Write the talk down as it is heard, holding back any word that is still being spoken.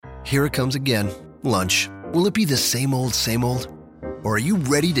here it comes again. Lunch. Will it be the same old, same old? Or are you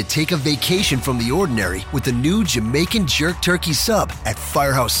ready to take a vacation from the ordinary with the new Jamaican Jerk Turkey Sub at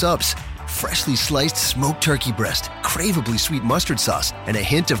Firehouse Subs? Freshly sliced smoked turkey breast, craveably sweet mustard sauce, and a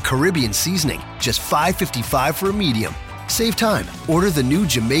hint of Caribbean seasoning. Just $5.55 for a medium. Save time. Order the new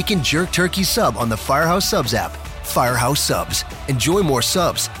Jamaican Jerk Turkey Sub on the Firehouse Subs app. Firehouse Subs. Enjoy more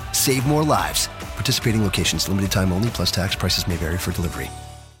subs. Save more lives. Participating locations. Limited time only, plus tax. Prices may vary for delivery.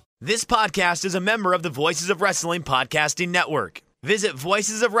 This podcast is a member of the Voices of Wrestling Podcasting Network. Visit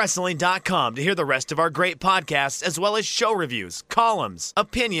voicesofwrestling.com to hear the rest of our great podcasts, as well as show reviews, columns,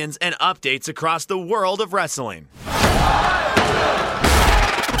 opinions, and updates across the world of wrestling. Hit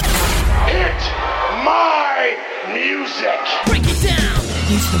my music. Break it down.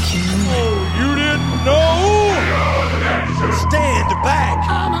 Oh, you didn't know? Stand back.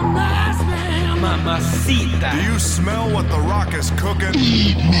 I'm a nice man. Mamacita. Do you smell what The Rock is cooking?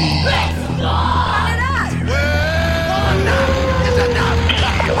 Eat me.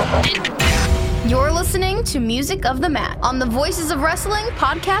 You're listening to Music of the Mat on the Voices of Wrestling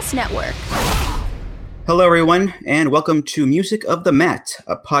Podcast Network. Hello, everyone, and welcome to Music of the Mat,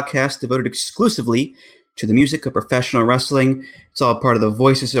 a podcast devoted exclusively to the music of professional wrestling. It's all part of the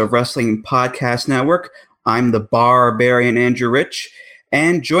Voices of Wrestling Podcast Network. I'm the barbarian Andrew Rich,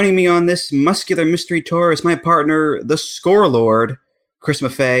 and joining me on this muscular mystery tour is my partner, the Score Lord, Chris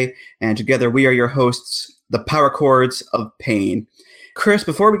Maffei, and together we are your hosts, the Power Chords of Pain. Chris,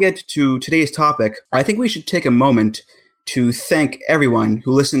 before we get to today's topic, I think we should take a moment to thank everyone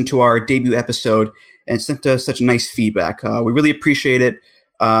who listened to our debut episode and sent us such nice feedback. We really appreciate it,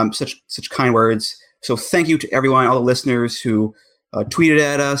 such kind words. So thank you to everyone, all the listeners who tweeted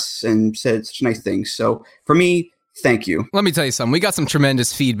at us and said such nice things. So for me, thank you. Let me tell you something. We got some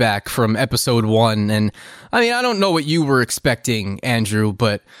tremendous feedback from episode 1. And I mean, I don't know what you were expecting, Andrew,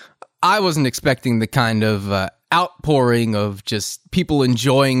 but I wasn't expecting the kind of outpouring of just people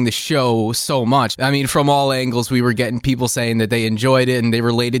enjoying the show so much. I mean, from all angles, we were getting people saying that they enjoyed it and they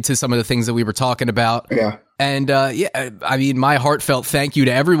related to some of the things that we were talking about. Yeah. And I mean, my heartfelt thank you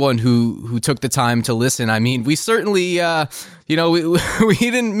to everyone who took the time to listen. I mean, we certainly, we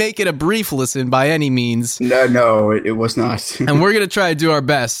didn't make it a brief listen by any means. No, it was not. And we're going to try to do our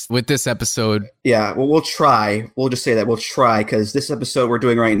best with this episode. Yeah, well, we'll try. We'll just say that we'll try, because this episode we're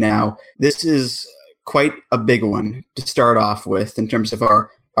doing right now, this is quite a big one to start off with in terms of our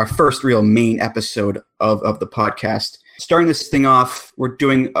first real main episode of the podcast. Starting this thing off, we're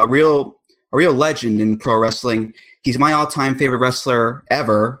doing a real legend in pro wrestling. He's my all-time favorite wrestler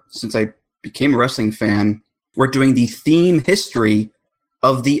ever since I became a wrestling fan. We're doing the theme history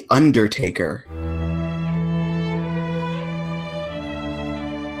of The Undertaker.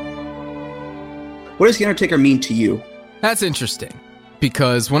 What does The Undertaker mean to you? That's interesting,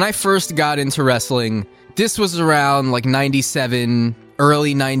 because when I first got into wrestling, this was around like 97,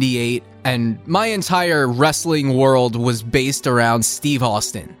 early 98, and my entire wrestling world was based around Steve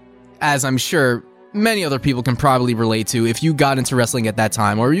Austin, as I'm sure many other people can probably relate to if you got into wrestling at that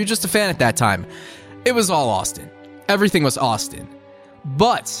time, or you're just a fan at that time. It was all Austin. Everything was Austin.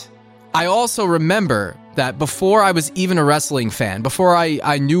 But I also remember that before I was even a wrestling fan, before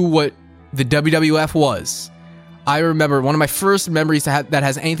I knew what the WWF was, I remember one of my first memories that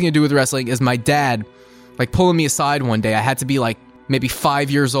has anything to do with wrestling is my dad like pulling me aside one day. I had to be like maybe 5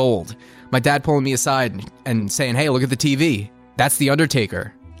 years old. My dad pulling me aside and saying, "Hey, look at the TV. That's The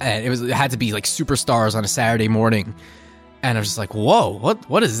Undertaker." And it had to be like Superstars on a Saturday morning. And I was just like, whoa,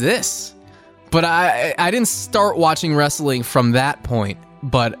 what is this? But I didn't start watching wrestling from that point,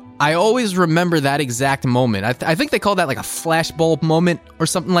 but I always remember that exact moment. I think they call that like a flashbulb moment or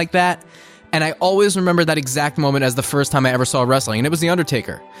something like that. And I always remember that exact moment as the first time I ever saw wrestling, and it was The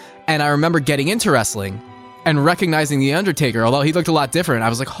Undertaker. And I remember getting into wrestling and recognizing The Undertaker, although he looked a lot different. I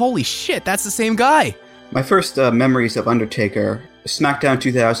was like, holy shit, that's the same guy. My first memories of Undertaker, SmackDown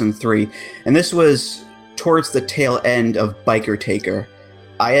 2003, and this was towards the tail end of Biker Taker.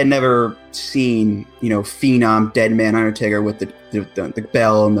 I had never seen, Phenom, Deadman Undertaker with the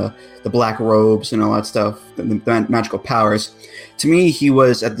bell and the black robes and all that stuff, the magical powers. To me, he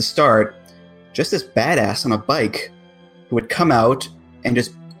was, at the start, just this badass on a bike who would come out and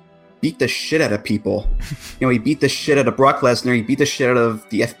just beat the shit out of people. He beat the shit out of Brock Lesnar, he beat the shit out of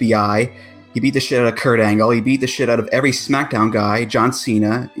the FBI, he beat the shit out of Kurt Angle, he beat the shit out of every SmackDown guy, John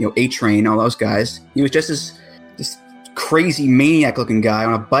Cena, A-Train, all those guys. He was just this crazy maniac-looking guy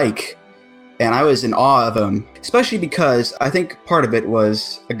on a bike, and I was in awe of him, especially because I think part of it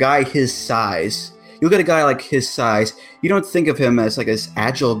was a guy his size. You look at a guy like his size, you don't think of him as like this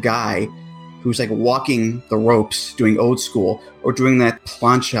agile guy. who's like walking the ropes, doing old school, or doing that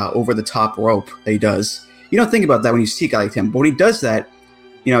plancha over the top rope that he does. You don't think about that when you see a guy like him, but when he does that,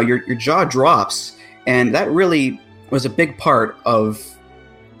 you know, your jaw drops, and that really was a big part of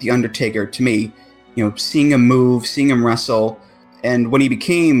The Undertaker to me. You know, seeing him move, seeing him wrestle, and when he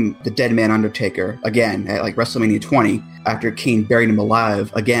became the Dead Man Undertaker again at like WrestleMania 20, after Kane buried him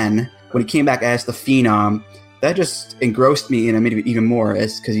alive again, when he came back as the Phenom, that just engrossed me, and I made it even more,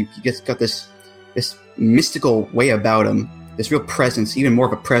 as because he just got this mystical way about him, this real presence, even more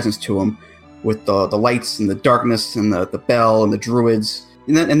of a presence to him, with the lights and the darkness and the bell and the druids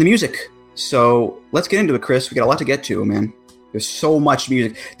and the music. So let's get into it, Chris. We got a lot to get to, man. There's so much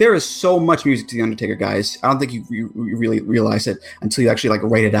music. There is so much music to The Undertaker, guys. I don't think you really realize it until you actually like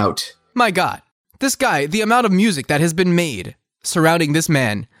write it out. My God, this guy, the amount of music that has been made surrounding this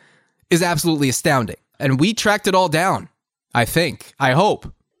man is absolutely astounding. And we tracked it all down, I think, I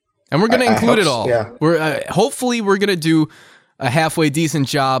hope. And we're going to include it all. Yeah. Hopefully we're going to do a halfway decent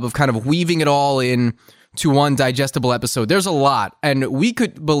job of kind of weaving it all in to one digestible episode. There's a lot, and we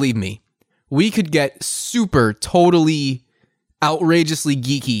could, believe me, we could get super, totally, outrageously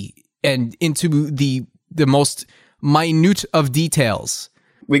geeky and into the most minute of details.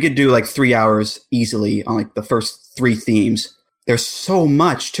 We could do like 3 hours easily on like the first 3 themes. There's so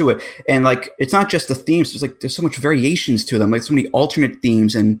much to it, and like it's not just the themes. There's so much variations to them, like so many alternate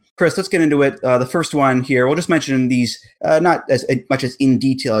themes. And Chris, let's get into it. The first one here, we'll just mention these not as much as in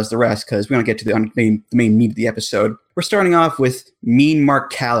detail as the rest, because we want to get to the main meat of the episode. We're starting off with Mean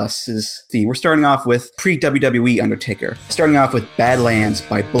Mark Callis's theme. We're starting off with pre-WWE Undertaker. Starting off with Badlands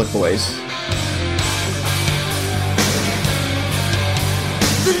by Bullet Boys.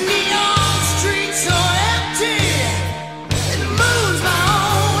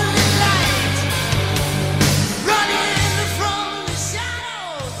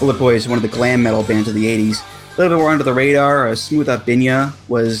 Bullet Boys, one of the glam metal bands of the 80s. A little bit more under the radar. Smooth Out Binya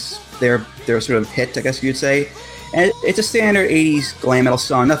was their sort of hit, I guess you'd say. And it's a standard 80s glam metal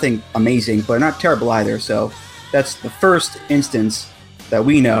song. Nothing amazing, but not terrible either. So that's the first instance that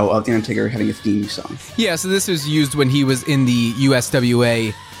we know of The Undertaker having a theme song. Yeah, so this was used when he was in the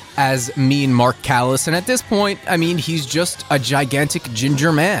USWA as Mean Mark Callis, and at this point, I mean, he's just a gigantic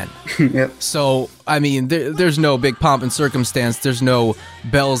ginger man. Yep. So, I mean, there's no big pomp and circumstance, there's no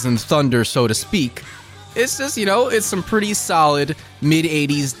bells and thunder, so to speak. It's just, you know, it's some pretty solid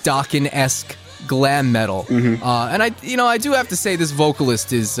mid-80s Dokken-esque glam metal. Mm-hmm. And I do have to say this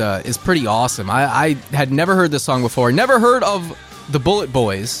vocalist is pretty awesome. I had never heard this song before, never heard of the Bullet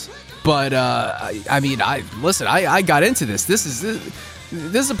Boys, but I got into this. This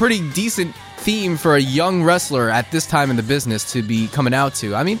is a pretty decent theme for a young wrestler at this time in the business to be coming out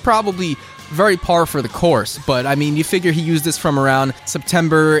to. I mean, probably very par for the course, but I mean, you figure he used this from around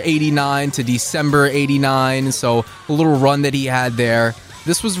September 89 to December 89, so a little run that he had there.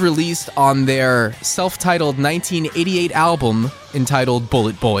 This was released on their self-titled 1988 album entitled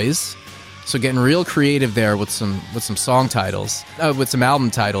Bullet Boys. So getting real creative there with some song titles, with some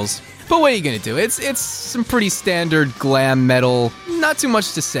album titles. But what are you gonna do? It's some pretty standard glam metal. Not too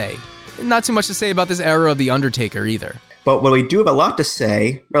much to say. Not too much to say about this era of The Undertaker either. But what we do have a lot to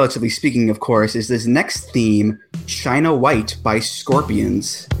say, relatively speaking, of course, is this next theme, China White by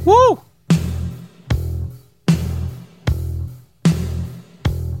Scorpions. Woo!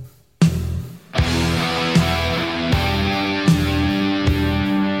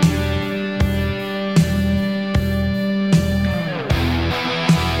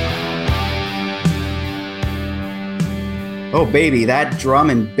 Oh, baby, that drum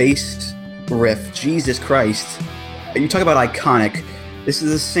and bass riff, Jesus Christ. You talk about iconic. This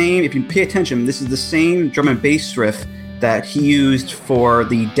is the same, if you pay attention, this is the same drum and bass riff that he used for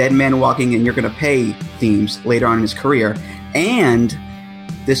the Dead Man Walking and You're Gonna Pay themes later on in his career. And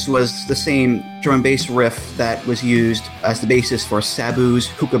this was the same drum and bass riff that was used as the basis for Sabu's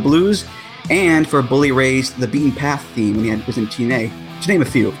Hookah Blues and for Bully Ray's The Beaten Path theme when he was in TNA. To name a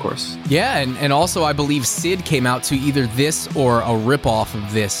few, of course. Yeah, and also I believe Sid came out to either this or a rip-off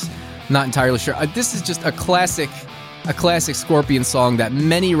of this. Not entirely sure. This is just a classic Scorpion song that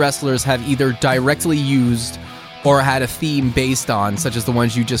many wrestlers have either directly used or had a theme based on, such as the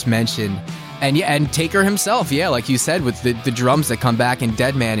ones you just mentioned. And yeah, and Taker himself, yeah, like you said, with the drums that come back in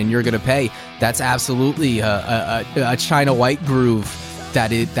Dead Man and You're Gonna Pay, that's absolutely a China White groove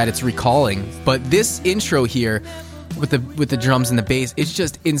that it's recalling. But this intro here, with the drums and the bass, it's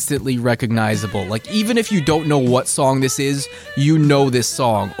just instantly recognizable. Like, even if you don't know what song this is, you know this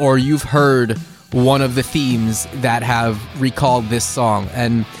song, or you've heard one of the themes that have recalled this song.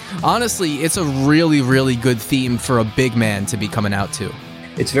 And honestly, it's a really, really good theme for a big man to be coming out to.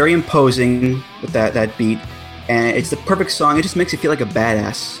 It's very imposing with that beat, and it's the perfect song. It just makes you feel like a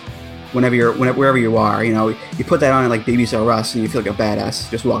badass wherever you are. You know, you put that on like Babies R Us, and you feel like a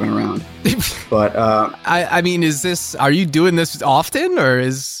badass just walking around. But I mean, are you doing this often, or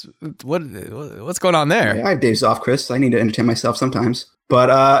what's going on there? I have days off, Chris. I need to entertain myself sometimes.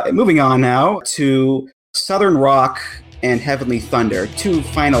 But moving on now to Southern Rock and Heavenly Thunder, two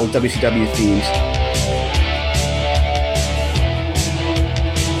final WCW themes.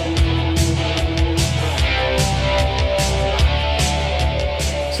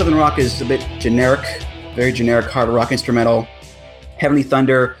 Southern Rock is a bit generic, very generic hard rock instrumental. Heavenly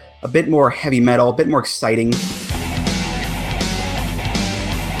Thunder, a bit more heavy metal, a bit more exciting.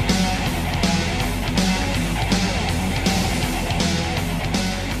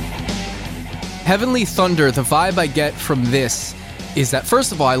 Heavenly Thunder, the vibe I get from this is that,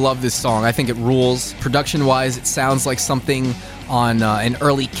 first of all, I love this song. I think it rules. Production-wise, it sounds like something on an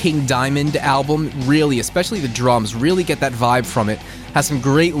early King Diamond album. Really, especially the drums, really get that vibe from it. Has some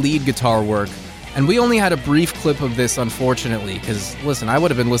great lead guitar work. And we only had a brief clip of this, unfortunately, because, listen, I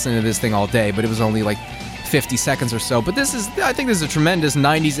would have been listening to this thing all day, but it was only like 50 seconds or so. But I think this is a tremendous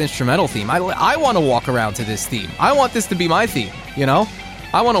 90s instrumental theme. I want to walk around to this theme. I want this to be my theme, you know?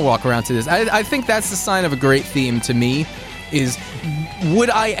 I want to walk around to this. I think that's the sign of a great theme to me, is would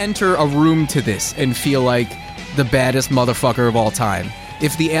I enter a room to this and feel like the baddest motherfucker of all time?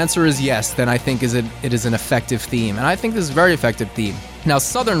 If the answer is yes, then I think it is an effective theme. And I think this is a very effective theme. Now,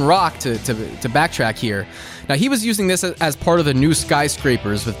 Southern Rock, to backtrack here, now he was using this as part of the new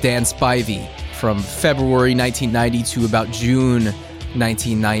Skyscrapers with Dan Spivey from February 1990 to about June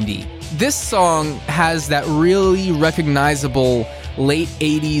 1990. This song has that really recognizable late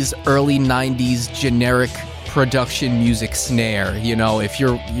 80s, early 90s generic production music snare. You know, if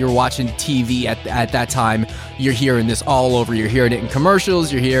you're watching TV at that time, you're hearing this all over. You're hearing it in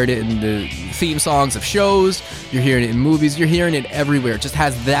commercials, you're hearing it in the theme songs of shows, you're hearing it in movies, you're hearing it everywhere. It just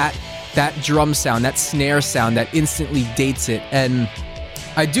has that drum sound, that snare sound that instantly dates it. And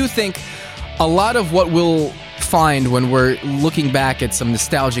I do think a lot of what we'll find when we're looking back at some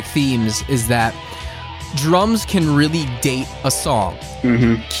nostalgic themes is that drums can really date a song.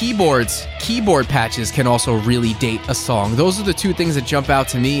 Mm-hmm. Keyboard patches can also really date a song. Those are the two things that jump out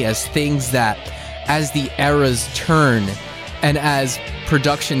to me as things that, as the eras turn and as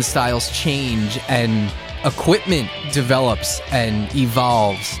production styles change and equipment develops and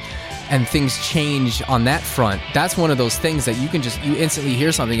evolves and things change on that front, that's one of those things that you instantly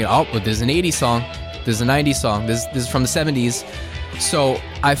hear something and, oh, well, there's an 80s song, there's a 90s song, this is from the 70s. So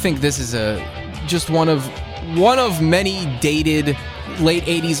I think this is just one of many dated late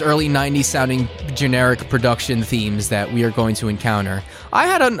 80s, early 90s sounding generic production themes that we are going to encounter. I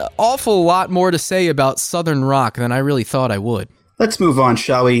had an awful lot more to say about Southern Rock than I really thought I would. Let's move on,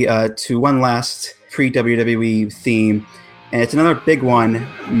 shall we, to one last pre-WWE theme, and it's another big one,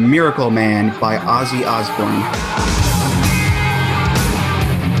 Miracle Man by Ozzy Osbourne.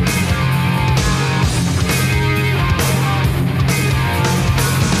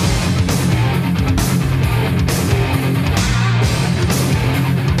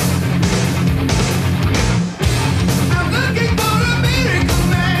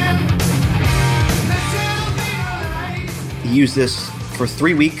 He used this for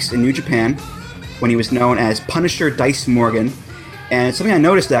 3 weeks in New Japan when he was known as Punisher Dice Morgan. And something I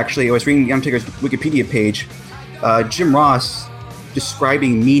noticed, actually, I was reading The Undertaker's Wikipedia page. Jim Ross,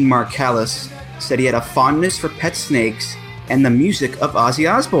 describing Mean Mark Callis, said he had a fondness for pet snakes and the music of Ozzy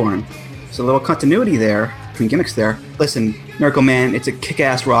Osbourne. So a little continuity there, between gimmicks there. Listen, Miracle Man, it's a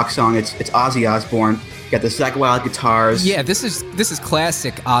kick-ass rock song. It's Ozzy Osbourne. You got the Zakk Wylde guitars. Yeah, this is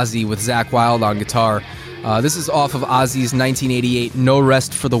classic Ozzy with Zakk Wylde on guitar. This is off of Ozzy's 1988 No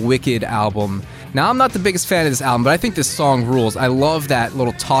Rest for the Wicked album. Now, I'm not the biggest fan of this album, but I think this song rules. I love that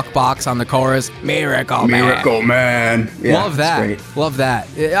little talk box on the chorus. Miracle Man. Yeah, love that. Great. Love that.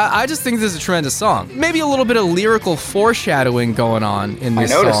 I just think this is a tremendous song. Maybe a little bit of lyrical foreshadowing going on in this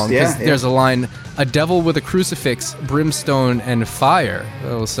song. Yeah. There's a line, a devil with a crucifix, brimstone, and fire.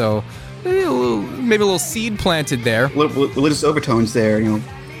 Oh, so maybe a little seed planted there. Religious overtones there, you know.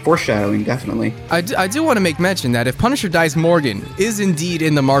 Foreshadowing, definitely. I do want to make mention that if Punisher Dice Morgan is indeed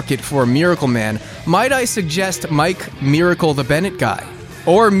in the market for a Miracle Man, might I suggest Mike Miracle the Bennett guy,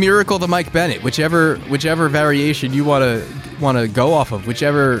 or Miracle the Mike Bennett, whichever variation you want to go off of,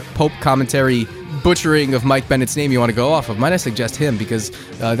 whichever Pope commentary butchering of Mike Bennett's name you want to go off of. Might I suggest him, because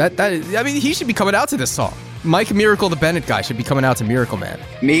he should be coming out to this song. Mike Miracle the Bennett guy should be coming out to Miracle Man.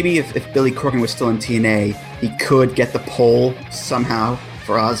 Maybe if Billy Corgan was still in TNA, he could get the poll somehow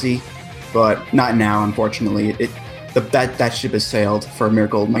for Ozzy, but not now, unfortunately. that ship has sailed for a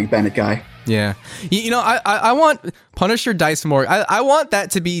Miracle Mike Bennett guy. Yeah. I want Punisher Dice Morgan. I want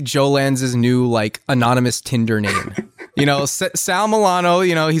that to be Joe Lanz's new, like, anonymous Tinder name. Sal Milano,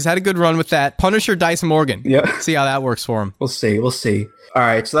 he's had a good run with that. Punisher Dice Morgan. Yeah. See how that works for him. We'll see. All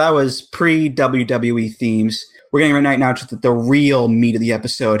right, so that was pre-WWE themes. We're getting right now to the real meat of the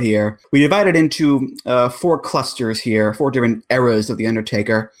episode here. We divided into 4 clusters here, 4 different eras of The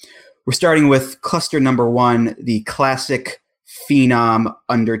Undertaker. We're starting with cluster number 1, the classic Phenom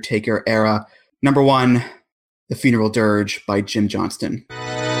Undertaker era. Number 1, The Funeral Dirge by Jim Johnston.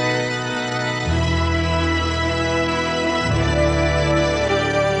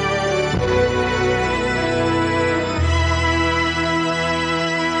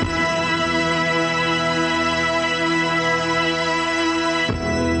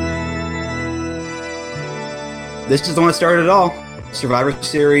 This is the one that started it all. Survivor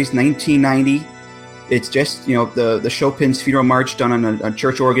Series 1990. It's just, the Chopin's Funeral March done on a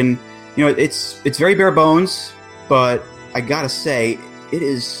church organ. It's very bare bones, but I gotta say, it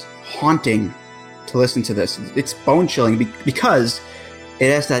is haunting to listen to this. It's bone-chilling because it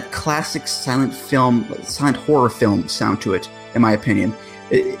has that classic silent horror film sound to it, in my opinion.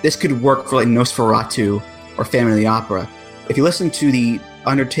 This could work for like Nosferatu or Phantom of the Opera. If you listen to the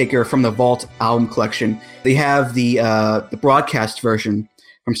Undertaker from the Vault album collection, they have the broadcast version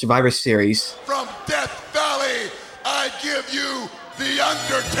from Survivor Series. From Death Valley, I give you The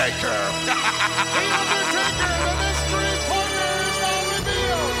Undertaker. The Undertaker, the mystery partner is now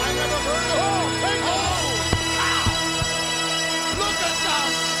revealed. I never heard of him. Look at the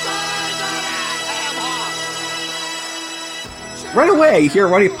size of that ham hock. Right away, you hear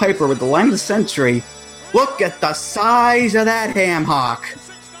Roddy Piper with the line of the century. Look at the size of that ham hock.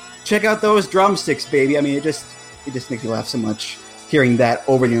 Check out those drumsticks, baby. I mean, it just makes me laugh so much hearing that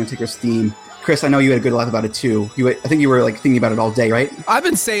over the Undertaker's theme. Chris, I know you had a good laugh about it too. I think you were like thinking about it all day, right? I've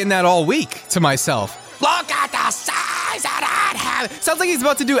been saying that all week to myself. Look at the size of that ham. Sounds like he's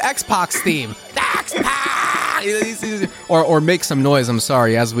about to do X-Pac's theme. X-Pac! or make some noise. I'm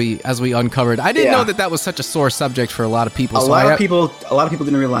sorry. As we uncovered, I didn't know that was such a sore subject for a lot of people. A lot of people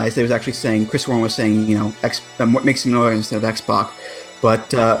didn't realize they was actually saying Chris Warren was saying make some noise instead of X-Pac.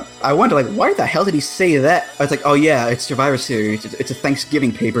 But I wonder, like, why the hell did he say that? I was like, oh yeah, it's Survivor Series. It's a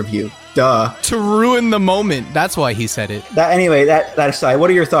Thanksgiving pay-per-view. Duh. To ruin the moment. That's why he said it. That aside, what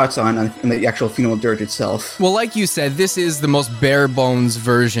are your thoughts on the actual Funeral Dirge itself? Well, like you said, this is the most bare-bones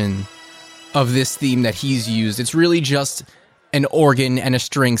version of this theme that he's used. It's really just an organ and a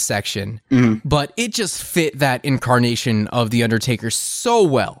string section. Mm-hmm. But it just fit that incarnation of The Undertaker so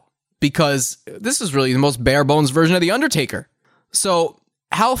well. Because this is really the most bare-bones version of The Undertaker. So,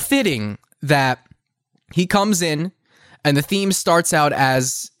 how fitting that he comes in and the theme starts out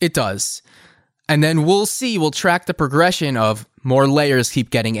as it does. And then we'll track the progression of more layers keep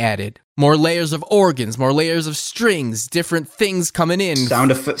getting added. More layers of organs, more layers of strings, different things coming in. Sound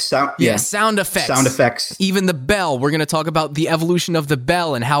effects. Sound effects. Even the bell. We're going to talk about the evolution of the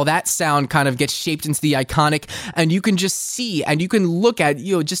bell and how that sound kind of gets shaped into the iconic. And you can just see and you can look at,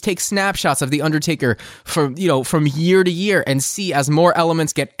 just take snapshots of The Undertaker from year to year and see as more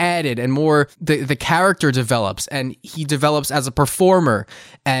elements get added and more the character develops and he develops as a performer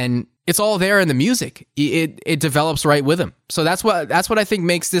and it's all there in the music. It develops right with him. So that's what I think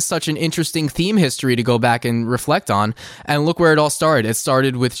makes this such an interesting theme history to go back and reflect on. And look where it all started. It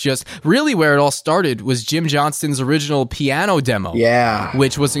started with where it all started was Jim Johnston's original piano demo. Yeah.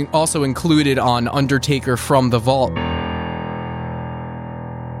 Which was also included on Undertaker from the Vault.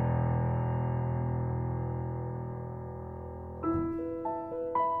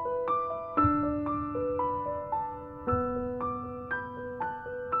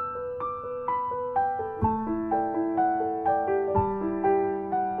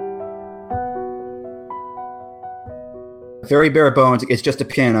 Very bare bones. It's just a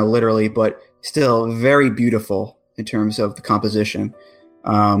piano, literally, but still very beautiful in terms of the composition.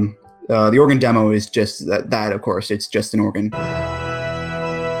 The organ demo is just that, of course, it's just an organ.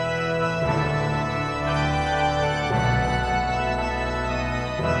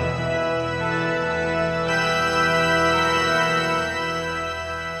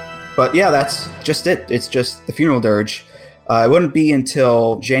 But yeah, that's just it. It's just the Funeral Dirge. It wouldn't be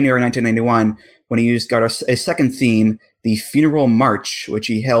until January 1991 when he got a second theme, the Funeral March, which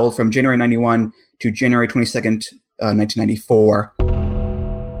he held from January 91 to January 22nd, 1994.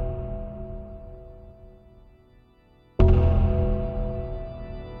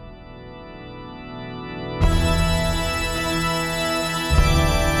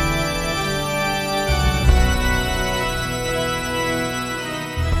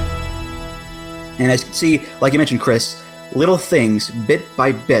 And as you can see, like you mentioned, Chris, little things, bit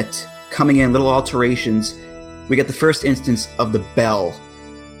by bit, coming in, little alterations. We get the first instance of the bell.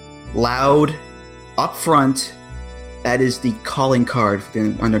 Loud, up front, that is the calling card for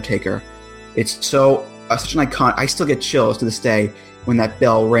the Undertaker. It's such an icon. I still get chills to this day when that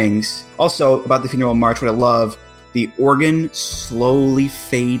bell rings. Also, about the funeral march, what I love, the organ slowly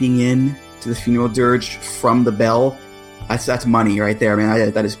fading in to the funeral dirge from the bell. That's money right there,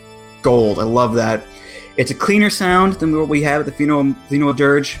 man. That is gold. I love that. It's a cleaner sound than what we have at the funeral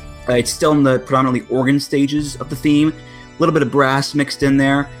dirge. It's still in the predominantly organ stages of the theme. A little bit of brass mixed in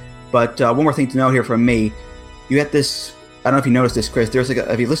there. But one more thing to note here from me. You get this, I don't know if you noticed this, Chris, there's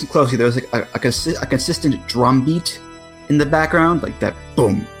if you listen closely, there's a consistent drum beat in the background, like that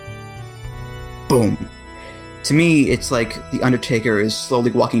boom, boom. To me, it's like the Undertaker is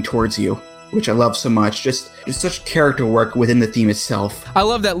slowly walking towards you, which I love so much. Just such character work within the theme itself. I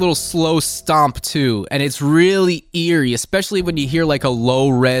love that little slow stomp too, and it's really eerie, especially when you hear like a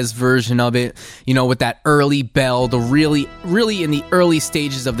low-res version of it, with that early bell, the really in the early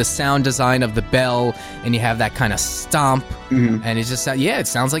stages of the sound design of the bell, and you have that kind of stomp, and it's just, it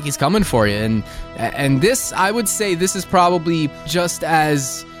sounds like he's coming for you, and this, I would say this is probably just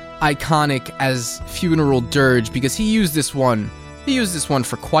as iconic as Funeral Dirge, because he used this one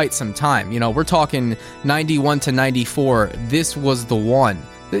for quite some time. We're talking 91 to 94. This was the one.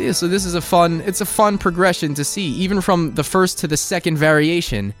 So this is a fun progression to see, even from the first to the second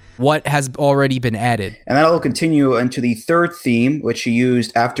variation, what has already been added. And that'll continue into the third theme, which he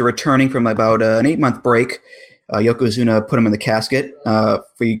used after returning from about an 8-month break. Yokozuna put him in the casket.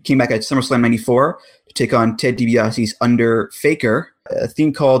 He came back at SummerSlam 94 to take on Ted DiBiase's Under Faker, a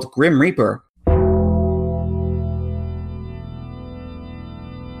theme called Grim Reaper.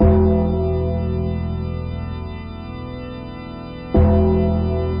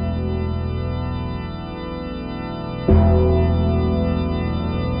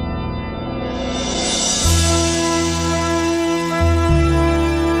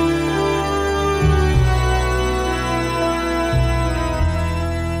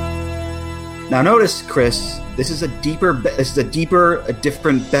 Now notice, Chris, this is a different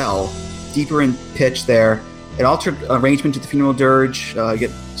bell, deeper in pitch there. An altered arrangement to the funeral dirge. You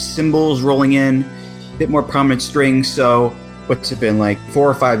get cymbals rolling in, a bit more prominent strings. So what's it been, like 4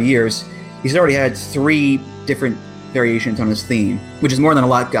 or 5 years? He's already had 3 different variations on his theme, which is more than a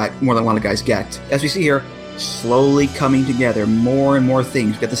lot of guys get. As we see here, slowly coming together, more and more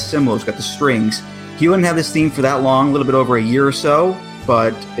things. We've got the cymbals, we've got the strings. He wouldn't have this theme for that long, a little bit over a year or so,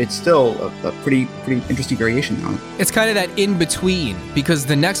 but it's still a pretty interesting variation on it. It's kind of that in-between, because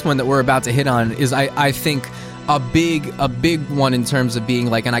the next one that we're about to hit on is, I think, a big one in terms of being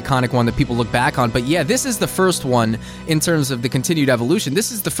like an iconic one that people look back on. But yeah, this is the first one in terms of the continued evolution.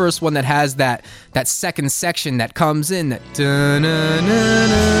 This is the first one that has that second section that comes in, that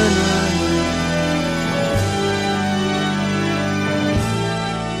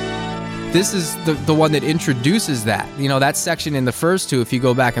This is the one that introduces that. That section in the first two, if you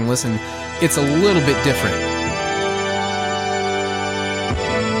go back and listen, it's a little bit different.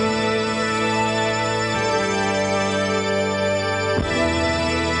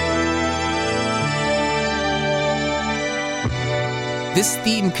 This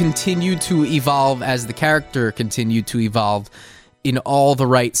theme continued to evolve as the character continued to evolve in all the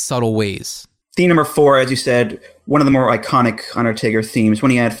right subtle ways. Theme number 4, as you said, one of the more iconic Undertaker themes,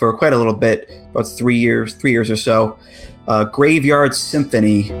 one he had for quite a little bit, about 3 years or so. Graveyard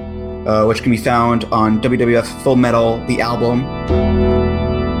Symphony, which can be found on WWF Full Metal, the album.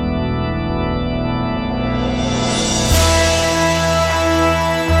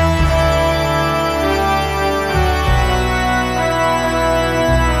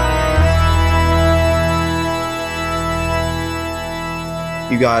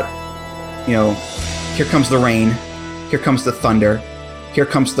 You got, here comes the rain, here comes the thunder, here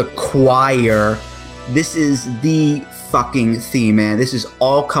comes the choir. This is the fucking theme, man. This is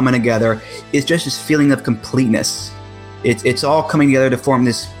all coming together. It's just this feeling of completeness. It's all coming together to form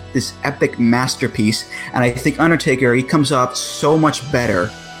this epic masterpiece. And I think Undertaker, he comes off so much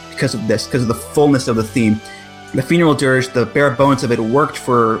better because of this, because of the fullness of the theme. The funeral dirge, the bare bones of it worked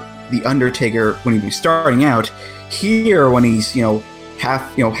for the Undertaker when he was starting out. Here, when he's,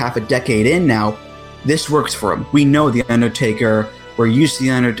 half a decade in now, this works for him. We know the Undertaker. We're used to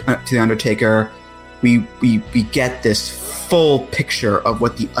the Undertaker. We get this full picture of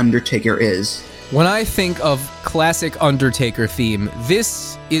what the Undertaker is. When I think of classic Undertaker theme,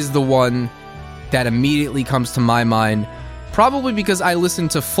 this is the one that immediately comes to my mind, probably because I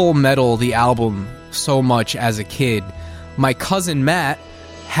listened to Full Metal, the album, so much as a kid. My cousin Matt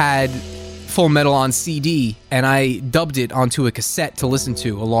had Full Metal on CD, and I dubbed it onto a cassette to listen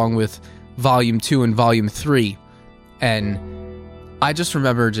to, along with Volume 2 and Volume 3. And I just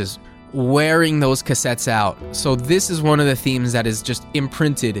remember just wearing those cassettes out. So this is one of the themes that is just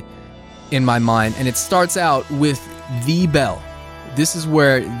imprinted in my mind, and it starts out with the bell. This is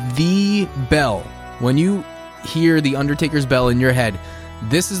where the bell, when you hear the Undertaker's bell in your head,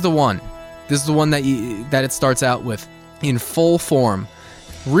 this is the one. This is the one that it starts out with in full form.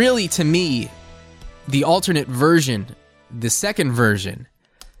 Really, to me, the alternate version, the second version,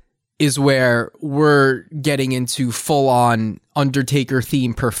 is where we're getting into full-on Undertaker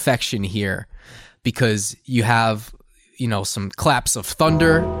theme perfection here, because you have, some claps of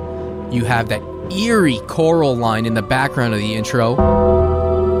thunder, you have that eerie choral line in the background of the intro.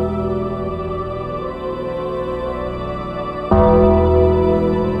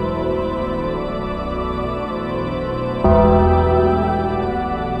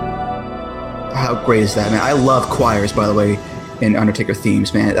 How great is that, man? I love choirs, by the way, in Undertaker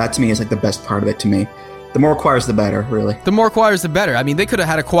themes, man. That to me is like the best part of it to me. The more choirs, the better, really. The more choirs, the better. I mean, they could have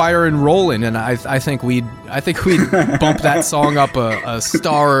had a choir in Rollin', and I think we'd bump that song up a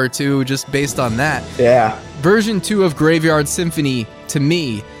star or two just based on that. Yeah. Version 2 of Graveyard Symphony, to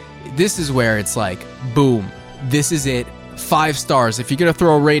me, this is where it's like, boom, this is it. 5 stars. If you're gonna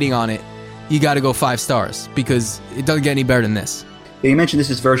throw a rating on it, you got to go 5 stars, because it doesn't get any better than this. Yeah, you mentioned this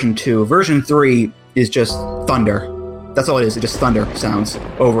is version 2. Version 3 is just thunder. That's all it is. It just thunder sounds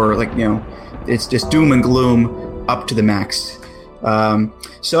over, it's just doom and gloom up to the max.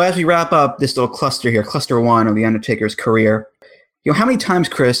 So as we wrap up this little cluster here, cluster 1 of the Undertaker's career, how many times,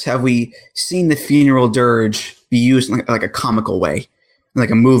 Chris, have we seen the funeral dirge be used in like a comical way, like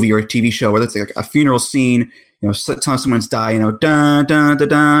a movie or a TV show, where it's like a funeral scene, telling someone's die, da da da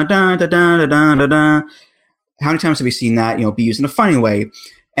da da da da da da da. How many times have we seen that, be used in a funny way?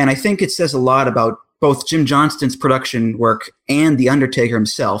 And I think it says a lot about both Jim Johnston's production work and the Undertaker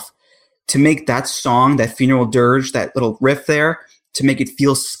himself to make that song, that funeral dirge, that little riff there, to make it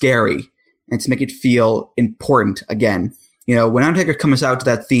feel scary and to make it feel important again. When Undertaker comes out to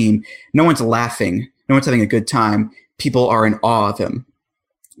that theme, no one's laughing. No one's having a good time. People are in awe of him.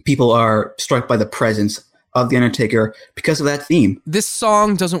 People are struck by the presence of the Undertaker because of that theme. This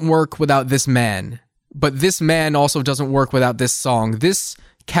song doesn't work without this man, but this man also doesn't work without this song. This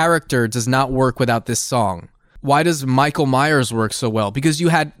character does not work without this song. Why does Michael Myers work so well? Because you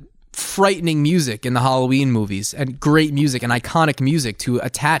had frightening music in the Halloween movies, and great music and iconic music to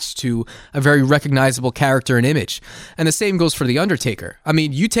attach to a very recognizable character and image. And the same goes for The Undertaker. I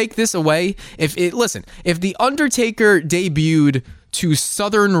mean, you take this away, if The Undertaker debuted to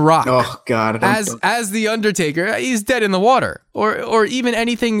Southern rock, oh God, as The Undertaker, he's dead in the water, or even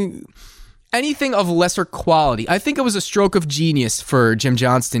anything of lesser quality. I think it was a stroke of genius for Jim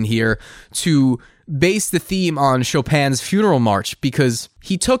Johnston here to base the theme on Chopin's Funeral March, because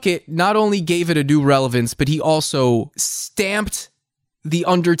he took it, not only gave it a new relevance, but he also stamped the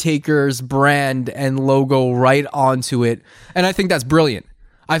Undertaker's brand and logo right onto it. And I think that's brilliant.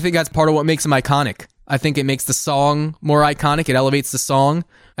 I think that's part of what makes him iconic. I think it makes the song more iconic. It elevates the song,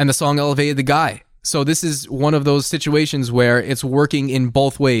 and the song elevated the guy. So this is one of those situations where it's working in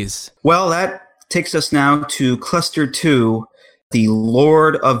both ways. Well, that takes us now to Cluster 2, the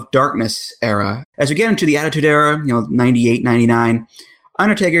Lord of Darkness era. As we get into the Attitude Era, 98, 99,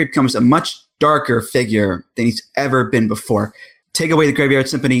 Undertaker becomes a much darker figure than he's ever been before. Take away the Graveyard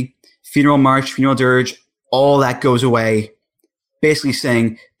Symphony, Funeral March, Funeral Dirge, all that goes away. Basically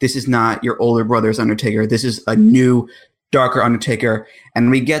saying, this is not your older brother's Undertaker. This is a new, darker Undertaker.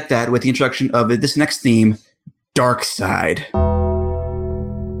 And we get that with the introduction of this next theme, Dark Side.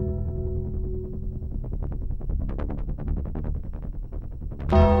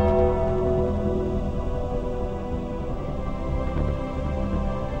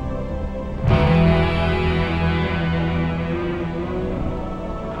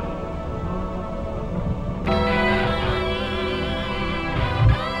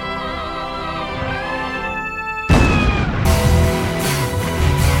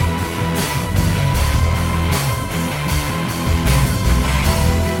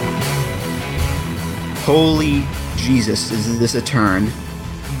 Holy Jesus, is this a turn?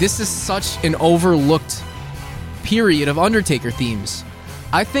 This is such an overlooked period of Undertaker themes.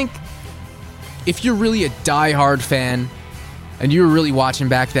 I think if you're really a die-hard fan, and you were really watching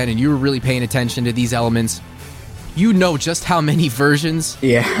back then, and you were really paying attention to these elements, you know just how many versions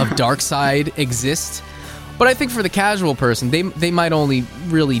of Dark Side exist. But I think for the casual person, they might only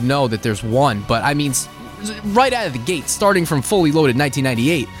really know that there's one. But I mean, right out of the gate, starting from Fully Loaded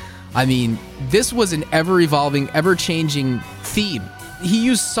 1998, I mean, this was an ever-evolving, ever-changing theme. he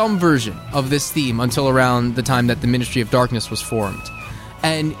used some version of this theme until around the time that the Ministry of Darkness was formed.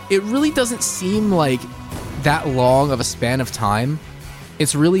 And it really doesn't seem like that long of a span of time.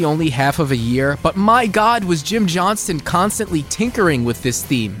 It's really only half of a year, but my God, was Jim Johnston constantly tinkering with this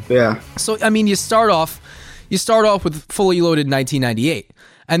theme. Yeah. So, I mean, you start off with Fully Loaded 1998,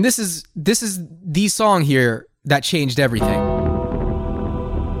 and this is the song here that changed everything.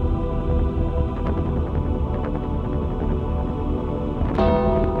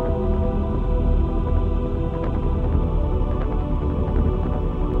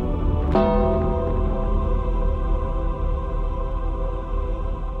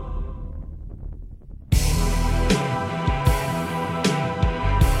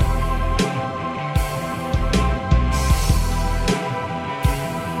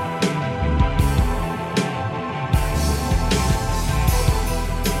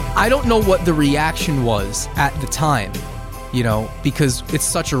 I don't know what the reaction was at the time, you know, because it's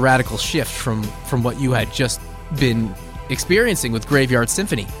such a radical shift from what you had just been experiencing with Graveyard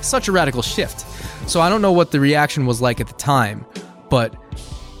Symphony. Such a radical shift. So I don't know what the reaction was like at the time, but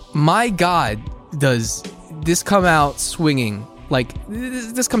my God, does this come out swinging. Like,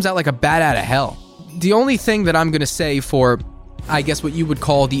 this comes out like a bat out of hell. The only thing that I'm going to say for, I guess what you would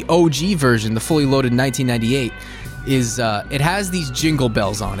call the OG version, the Fully Loaded 1998, is it has these jingle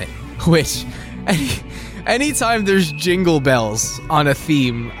bells on it, which anytime there's jingle bells on a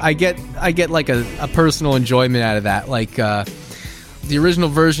theme, I get like a personal enjoyment out of that. Like the original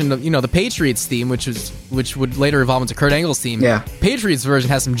version of, you know, the Patriots theme, which would later evolve into Kurt Angle's theme. Yeah. Patriots version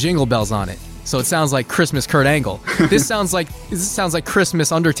has some jingle bells on it, so it sounds like Christmas Kurt Angle. This sounds like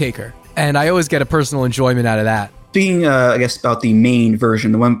Christmas Undertaker, and I always get a personal enjoyment out of that. Speaking, I guess, about the main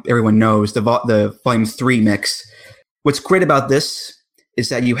version, the one everyone knows, the Volume 3 mix. What's great about this is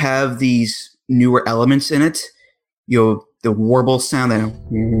that you have these newer elements in it. You know, the warble sound, I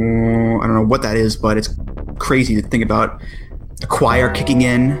don't know what that is, but it's crazy to think about. The choir kicking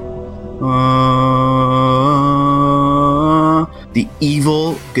in. The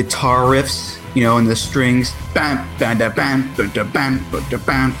evil guitar riffs, you know, and the strings.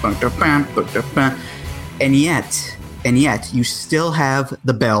 And yet, you still have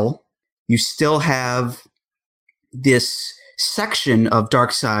the bell. You still have this section of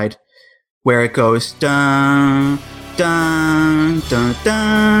Dark Side where it goes dun dun dun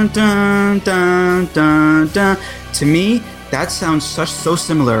dun dun dun dun dun. To me, that sounds so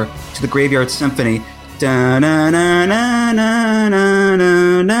similar to the Graveyard Symphony. Dun, na, na, na, na, na,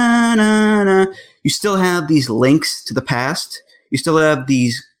 na, na, na. You still have these links to the past. You still have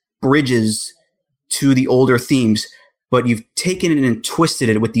these bridges to the older themes, but you've taken it and twisted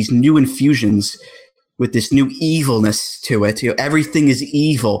it with these new infusions, with this new evilness to it. You know, everything is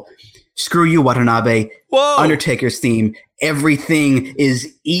evil. Screw you, Watanabe. Whoa. Undertaker's theme. Everything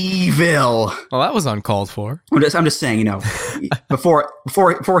is evil. Well, that was uncalled for. I'm just saying, you know, before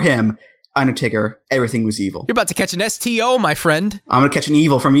him, Undertaker, everything was evil. You're about to catch an STO, my friend. I'm going to catch an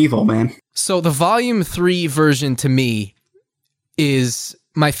evil from evil, man. So the Volume 3 version to me is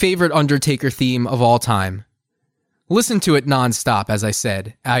my favorite Undertaker theme of all time. Listen to it nonstop, as I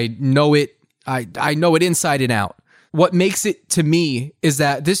said. I know it. I know it inside and out. What makes it to me is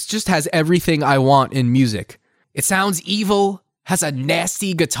that this just has everything I want in music. It sounds evil, has a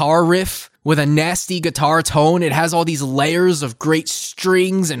nasty guitar riff with a nasty guitar tone. It has all these layers of great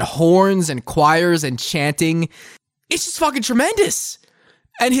strings and horns and choirs and chanting. It's just fucking tremendous.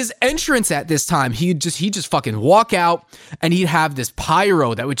 And his entrance at this time, he'd just fucking walk out and he'd have this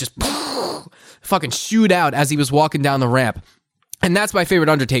pyro that would just fucking shoot out as he was walking down the ramp. And that's my favorite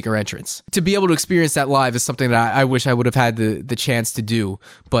Undertaker entrance. To be able to experience that live is something that I wish I would have had the chance to do.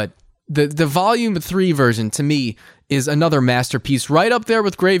 But the Volume 3 version, to me, is another masterpiece, right up there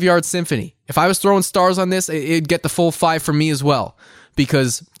with Graveyard Symphony. If I was throwing stars on this, it'd get the full 5 from me as well.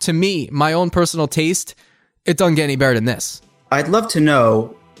 Because, to me, my own personal taste, it doesn't get any better than this. I'd love to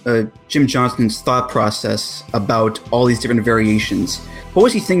know Jim Johnston's thought process about all these different variations. What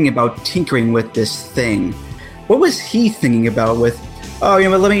was he thinking about tinkering with this thing? What was he thinking about with, oh, you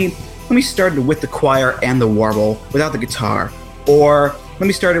know, let me start it with the choir and the warble without the guitar, or let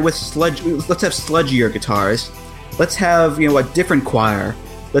me start it with sludge. Let's have sludgier guitars. Let's have, you know, a different choir.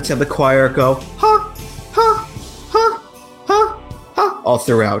 Let's have the choir go ha ha ha ha ha all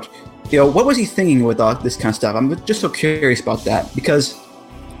throughout. You know, what was he thinking with all this kind of stuff? I'm just so curious about that because,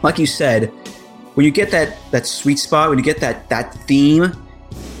 like you said, when you get that sweet spot, when you get that theme,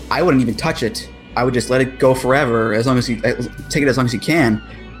 I wouldn't even touch it. I would just let it go forever, as long as you take it as long as you can.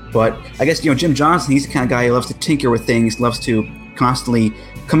 But I guess, you know, Jim Johnston, he's the kind of guy who loves to tinker with things, loves to constantly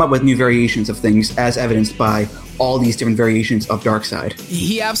come up with new variations of things, as evidenced by all these different variations of Darkseid.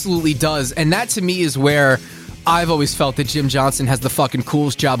 He absolutely does. And that to me is where I've always felt that Jim Johnston has the fucking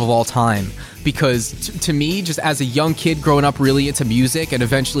coolest job of all time. Because to me, just as a young kid growing up really into music and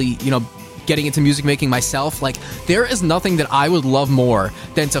eventually, getting into music making myself, like, there is nothing that I would love more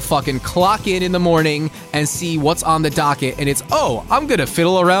than to fucking clock in the morning and see what's on the docket, and it's, I'm gonna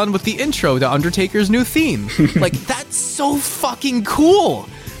fiddle around with the intro to Undertaker's new theme. Like, that's so fucking cool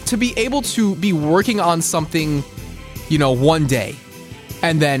to be able to be working on something, one day,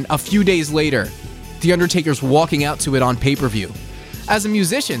 and then a few days later, the Undertaker's walking out to it on pay-per-view. As a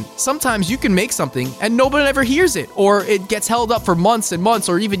musician, sometimes you can make something and nobody ever hears it, or it gets held up for months and months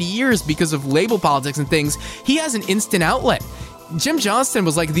or even years because of label politics and things. He has an instant outlet. Jim Johnston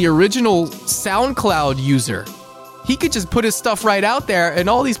was like the original SoundCloud user. He could just put his stuff right out there and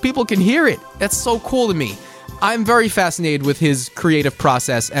all these people can hear it. That's so cool to me. I'm very fascinated with his creative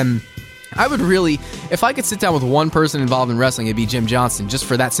process, and I would really, if I could sit down with one person involved in wrestling, it'd be Jim Johnston, just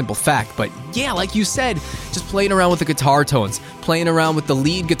for that simple fact. But yeah, like you said, just playing around with the guitar tones, playing around with the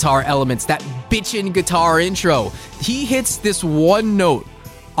lead guitar elements, that bitchin' guitar intro. He hits this one note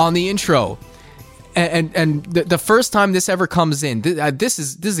on the intro, and the first time this ever comes in, this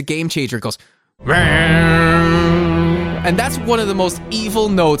is a game changer. It goes, and that's one of the most evil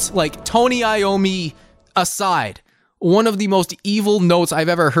notes, like Tony Iommi aside, one of the most evil notes I've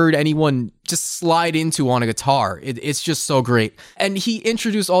ever heard anyone just slide into on a guitar. It's just so great. And he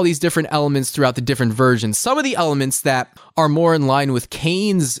introduced all these different elements throughout the different versions. Some of the elements that are more in line with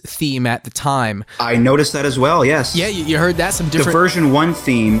Kane's theme at the time. I noticed that as well, yes. Yeah, you heard that? Some different... The version 1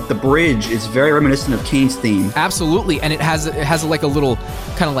 theme, the bridge, is very reminiscent of Kane's theme. Absolutely, and it has like a little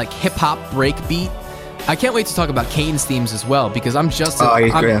kind of like hip-hop break beat. I can't wait to talk about Kane's themes as well, because I'm just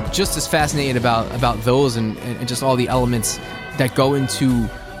as fascinated about those and just all the elements that go into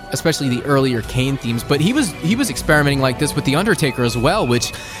especially the earlier Kane themes. But he was experimenting like this with The Undertaker as well,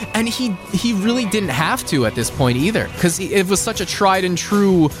 and he really didn't have to at this point either, because it was such a tried and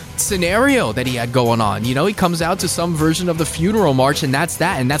true scenario that he had going on. He comes out to some version of the funeral march, and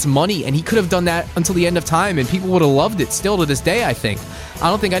that's money, and he could have done that until the end of time, and people would have loved it still to this day, I think. I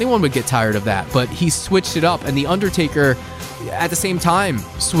don't think anyone would get tired of that, but he switched it up, and The Undertaker, at the same time,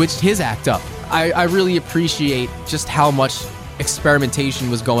 switched his act up. I really appreciate just how much experimentation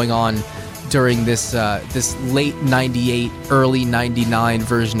was going on during this late 98, early 99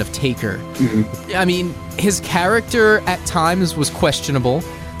 version of Taker. Mm-hmm. I mean, his character at times was questionable,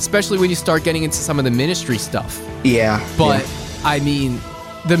 especially when you start getting into some of the Ministry stuff. Yeah. But, I mean,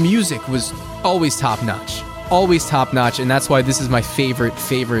 the music was always top-notch. Always top-notch, and that's why this is my favorite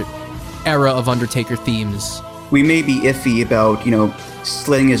era of Undertaker themes. We may be iffy about,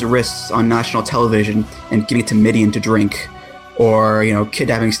 slitting his wrists on national television and giving it to Mideon to drink, or,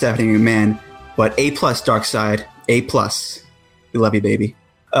 kidnapping Stephanie McMahon, but A+ Darkseid, A+. We love you, baby.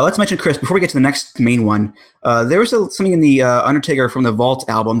 Let's mention, Chris, before we get to the next main one, there was something in the Undertaker from the Vault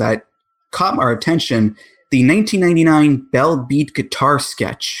album that caught our attention, the 1999 Bell Beat guitar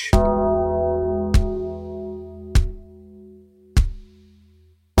sketch.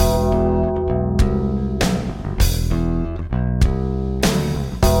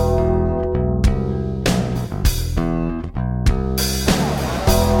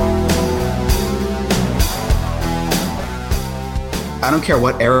 I don't care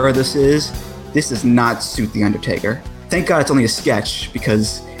what era this does not suit The Undertaker. Thank God it's only a sketch,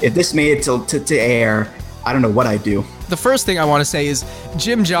 because if this made it to air, I don't know what I'd do. The first thing I want to say is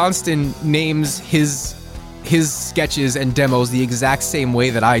Jim Johnston names his sketches and demos the exact same way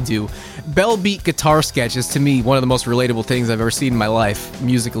that I do. Bell Beat guitar sketch is, to me, one of the most relatable things I've ever seen in my life,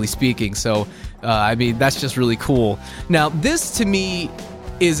 musically speaking. So, I mean, that's just really cool. Now, this, to me,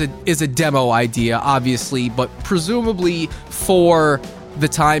 is a demo idea, obviously, but presumably for the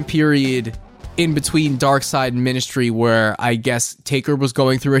time period in between Darkseid and Ministry, where I guess Taker was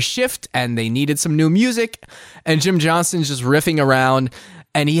going through a shift and they needed some new music, and Jim Johnston's just riffing around,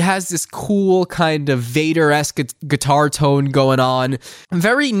 and he has this cool kind of Vader-esque guitar tone going on.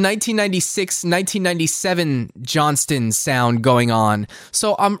 Very 1996, 1997 Johnston sound going on.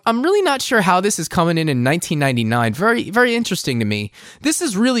 So I'm really not sure how this is coming in 1999. Very, very interesting to me. This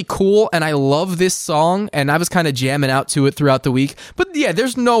is really cool, and I love this song, and I was kind of jamming out to it throughout the week. But yeah,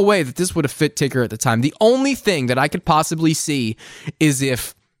 there's no way that this would have fit Taker at the time. The only thing that I could possibly see is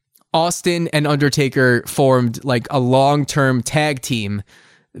if Austin and Undertaker formed like a long-term tag team,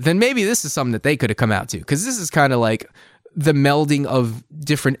 then maybe this is something that they could have come out to, because this is kind of like the melding of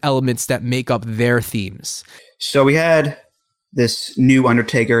different elements that make up their themes. So we had this new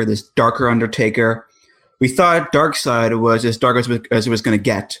Undertaker, this darker Undertaker, We thought Dark Side was as dark as it was going to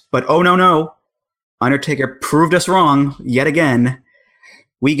get, but oh no. Undertaker proved us wrong yet again.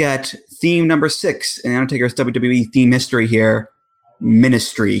 We got theme number 6 in Undertaker's WWE theme history here,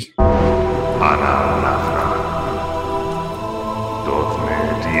 Ministry.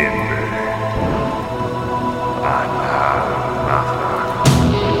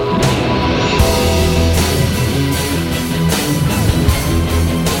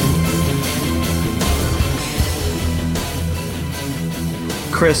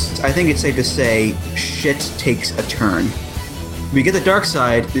 Chris, I think it's safe to say shit takes a turn. We get the Dark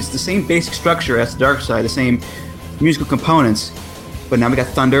Side, it's the same basic structure as the Dark Side, the same musical components, but now we got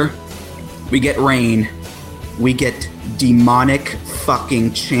thunder, we get rain, we get demonic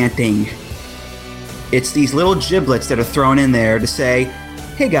fucking chanting. It's these little giblets that are thrown in there to say,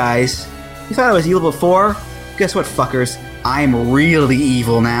 hey guys, you thought I was evil before? Guess what, fuckers? I'm really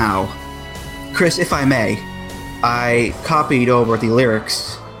evil now. Chris, if I may, I copied over the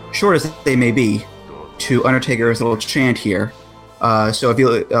lyrics, short as they may be, to Undertaker's little chant here. So if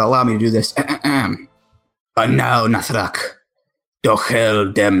you allow me to do this. Anau Nathrak,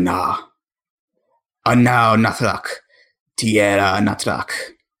 Dochel Demna. Anau Nathrak, Tierra Natrak.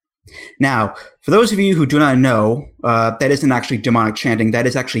 Now, for those of you who do not know, that isn't actually demonic chanting, that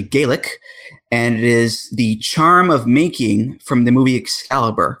is actually Gaelic, and it is the charm of making from the movie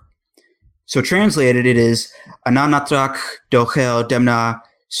Excalibur. So translated, it is Anau Nathrak, Dochel Demna,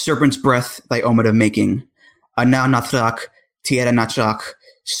 Serpent's Breath, thy omen of making. Anau Nathrak, Tierra Natrak,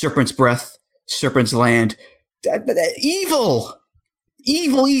 Serpent's Breath, Serpent's Land. Evil!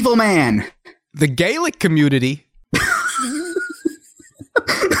 Evil man! The Gaelic community.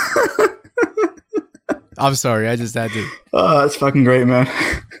 I'm sorry, I just had to. Oh, that's fucking great, man.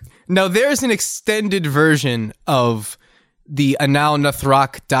 Now, there's an extended version of the Anau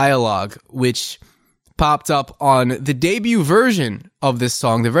Nathrak dialogue, which popped up on the debut version of this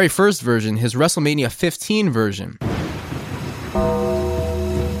song, the very first version, his WrestleMania 15 version.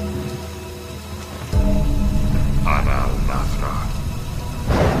 Anau Nathrak,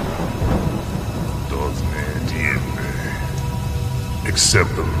 Dozne Diembe.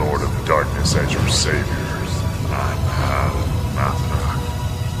 Accept the Lord of Darkness as your saviors. Anau Nathrak.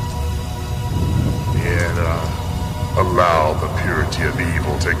 And allow the purity of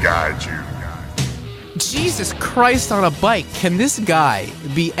evil to guide you. Jesus Christ on a bike. Can this guy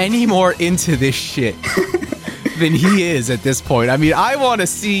be any more into this shit than he is at this point? I mean, I want to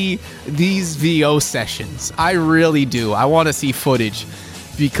see these VO sessions. I really do. I want to see footage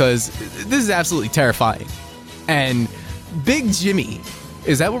because this is absolutely terrifying. And Big Jimmy,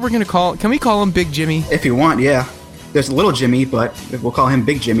 is that what we're going to call? Can we call him Big Jimmy? If you want, yeah. There's a little Jimmy, but we'll call him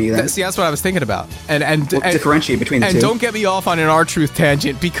Big Jimmy then. See, that's what I was thinking about. And we'll differentiate between the two. And don't get me off on an R-Truth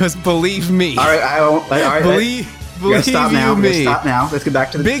tangent, because believe me. All right, all right. Believe stop now. me. Stop now. Let's get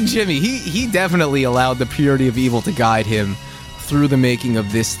back to the... Big Jimmy, he definitely allowed the purity of evil to guide him through the making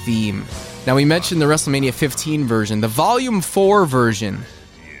of this theme. Now, we mentioned the WrestleMania 15 version. The Volume 4 version,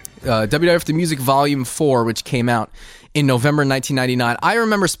 WWF The Music Volume 4, which came out in November 1999. I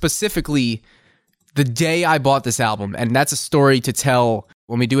remember specifically the day I bought this album, and that's a story to tell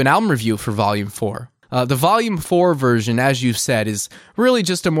when we do an album review for Volume 4. The Volume 4 version, as you said, is really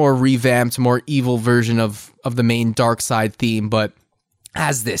just a more revamped, more evil version of the main Dark Side theme, but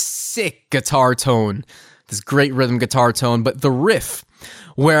has this sick guitar tone, this great rhythm guitar tone, but the riff,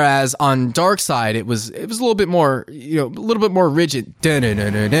 whereas on Dark Side it was a little bit more, a little bit more rigid. This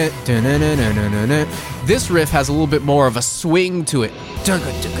riff has a little bit more of a swing to it.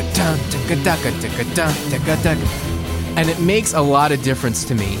 And it makes a lot of difference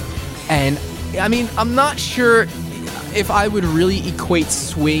to me. And I mean, I'm not sure if I would really equate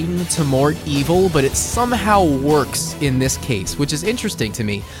swing to more evil, but it somehow works in this case, which is interesting to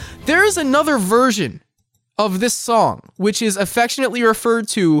me. There is another version of this song, which is affectionately referred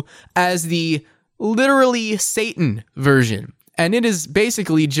to as the literally Satan version. And it is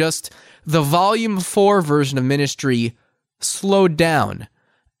basically just the Volume 4 version of Ministry slowed down.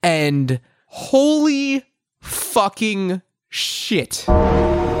 And holy fucking shit.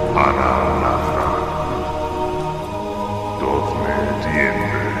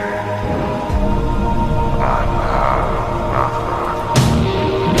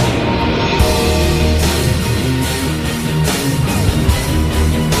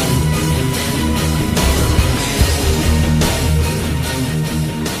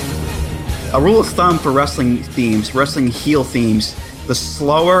 A rule of thumb for wrestling themes, wrestling heel themes, the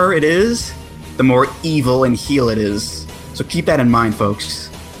slower it is, the more evil and heel it is. So keep that in mind, folks.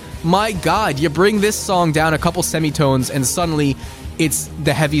 My God, you bring this song down a couple semitones and suddenly it's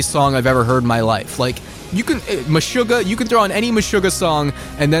the heaviest song I've ever heard in my life. Like, You can Meshuggah. You can throw on any Meshuggah song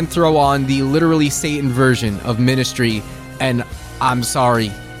and then throw on the literally Satan version of Ministry, and I'm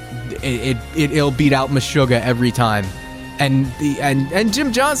sorry, it'll beat out Meshuggah every time. And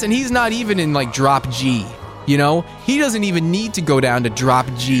Jim Johnston, he's not even in like drop G. You know, he doesn't even need to go down to drop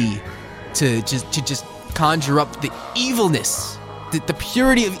G to just conjure up the evilness, the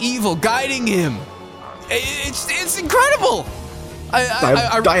purity of evil guiding him. It's incredible.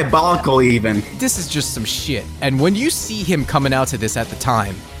 Diabolical even. This is just some shit. And when you see him coming out to this at the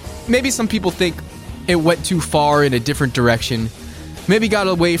time, maybe some people think it went too far in a different direction. Maybe got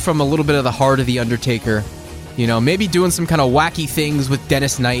away from a little bit of the heart of The Undertaker. You know, maybe doing some kind of wacky things with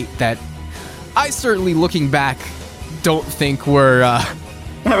Dennis Knight that I certainly, looking back, don't think were...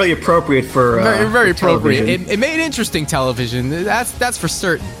 not really appropriate for very appropriate. television. It made interesting television. That's for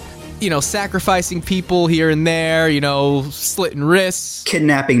certain. You know, sacrificing people here and there. You know, slitting wrists,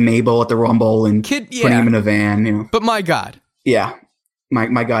 Kidnapping Mabel at the Rumble and putting him in a van. You know. But my God. Yeah,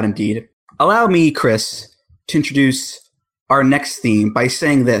 my God, indeed. Allow me, Chris, to introduce our next theme by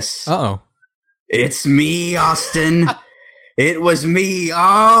saying this. Uh-oh. It's me, Austin. It was me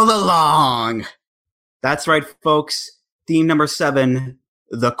all along. That's right, folks. Theme number 7,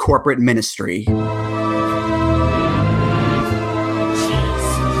 The Corporate Ministry.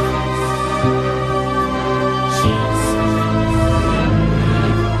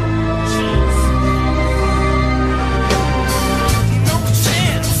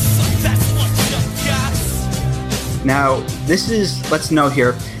 Now, this is, let's note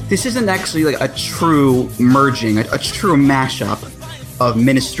here, this isn't actually like a true merging, a true mashup of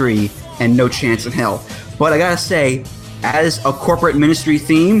Ministry and No Chance in Hell. But I gotta say, as a Corporate Ministry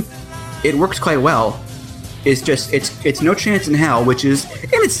theme, it works quite well. It's just, it's No Chance in Hell, which is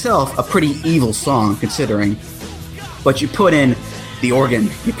in itself a pretty evil song, considering. But you put in the organ,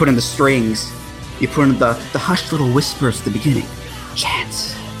 you put in the strings, you put in the hushed little whispers at the beginning.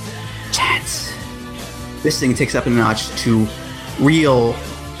 Chance. Chance. This thing takes up a notch to real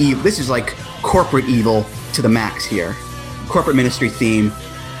evil. This is like corporate evil to the max here. Corporate Ministry theme.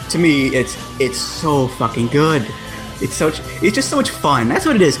 To me, it's so fucking good. It's just so much fun. That's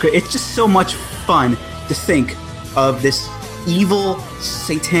what it is. It's just so much fun to think of this evil,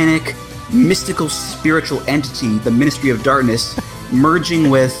 satanic, mystical, spiritual entity, the Ministry of Darkness,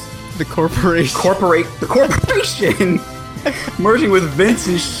 merging with the corporation. The corporation. Merging with Vince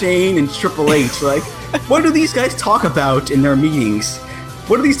and Shane and Triple H. Like, what do these guys talk about in their meetings?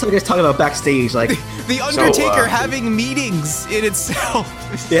 What do these guys talk about backstage? Like the Undertaker having meetings in itself.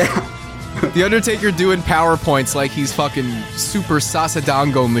 Yeah. The Undertaker doing PowerPoints like he's fucking super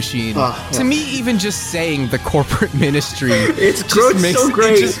Sasadango machine. Yeah. To me, even just saying the Corporate Ministry, it's so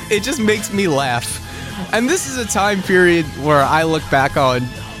great. It just makes me laugh. And this is a time period where I look back on,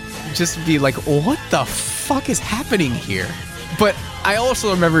 just be like, what the fuck is happening here? But I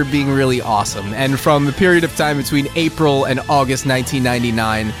also remember it being really awesome. And from the period of time between April and August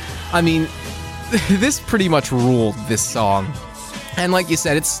 1999, I mean, this pretty much ruled this song. And like you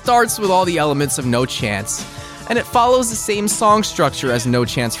said, it starts with all the elements of No Chance, and it follows the same song structure as No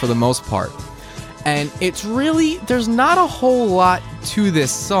Chance for the most part. And it's really, there's not a whole lot to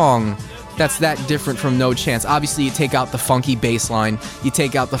this song that's that different from No Chance. Obviously, you take out the funky bass line, you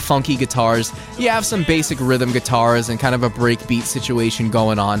take out the funky guitars, you have some basic rhythm guitars and kind of a breakbeat situation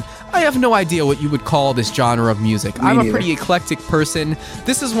going on. I have no idea what you would call this genre of music. I'm a pretty eclectic person.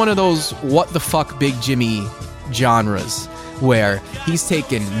 This is one of those what the fuck Big Jimmy genres, where he's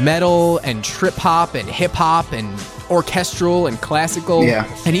taken metal and trip hop and hip hop and orchestral and classical,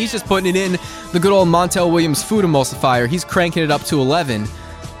 and he's just putting it in the good old Montel Williams food emulsifier. He's cranking it up to 11,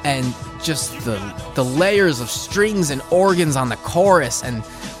 and just the layers of strings and organs on the chorus, and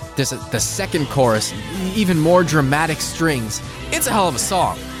there's the second chorus, even more dramatic strings. It's a hell of a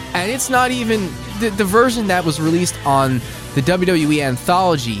song, and it's not even the version that was released on the WWE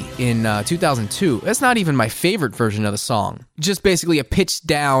Anthology in 2002. That's not even my favorite version of the song. Just basically a pitched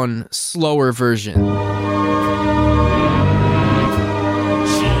down, slower version.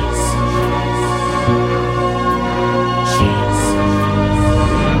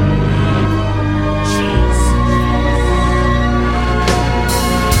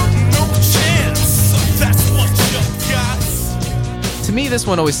 To me, this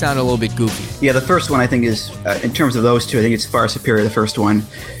one always sounded a little bit goofy. Yeah, the first one I think is, in terms of those two, I think it's far superior to the first one.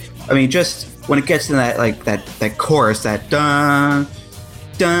 I mean, just when it gets to that chorus, that dun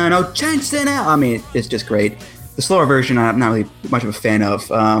dun, no chance in hell. I mean, it's just great. The slower version, I'm not really much of a fan of.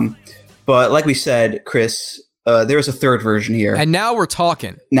 But like we said, Chris, there's a third version here. And now we're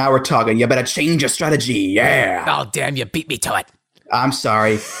talking. You better change your strategy. Yeah. Oh, damn, you beat me to it. I'm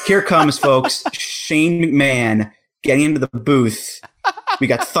sorry. Here comes, folks, Shane McMahon getting into the booth. We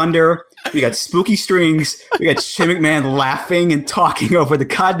got thunder. We got spooky strings. We got Shane McMahon laughing and talking over the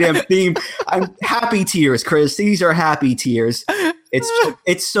goddamn theme. I'm happy tears, Chris. These are happy tears.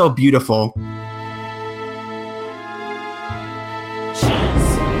 It's so beautiful.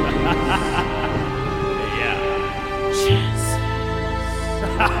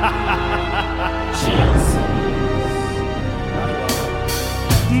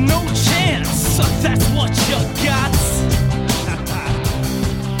 No chance, that's what you got.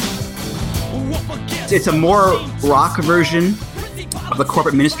 It's a more rock version of the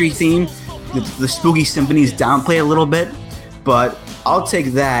Corporate Ministry theme. The spooky symphonies downplay a little bit, but I'll take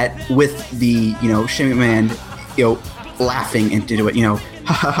that with the, Shane McMahon, laughing into it, ha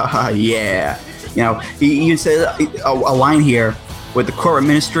ha ha ha, yeah. He even says a line here with the Corporate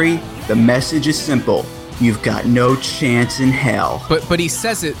Ministry, the message is simple. You've got no chance in hell. But he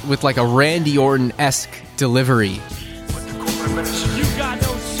says it with like a Randy Orton-esque delivery. You got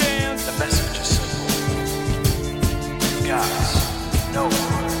no chance. The message is simple. Guys, no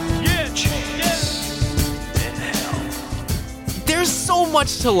chance in hell. There's so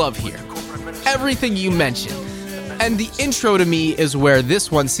much to love here. Everything you mentioned. And the intro to me is where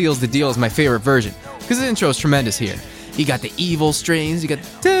this one seals the deal as my favorite version. Because the intro is tremendous here. You got the evil strings, you got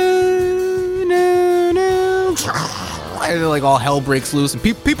and like all hell breaks loose and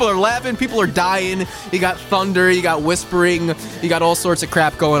people are laughing, people are dying. You got thunder, you got whispering, you got all sorts of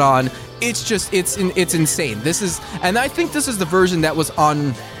crap going on. It's just it's insane. And I think this is the version that was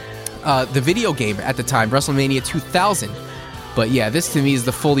on the video game at the time, WrestleMania 2000. But yeah, this to me is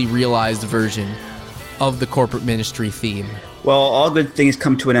the fully realized version of the Corporate Ministry theme. Well, all good things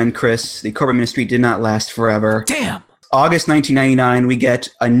come to an end, Chris. The Corporate Ministry did not last forever. Damn. August 1999, we get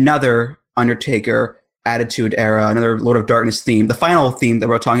another Undertaker Attitude Era, another Lord of Darkness theme. The final theme that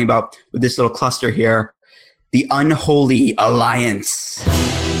we're talking about with this little cluster here, the Unholy Alliance.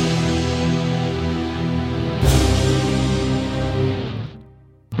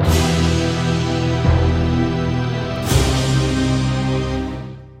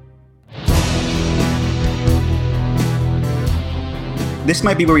 This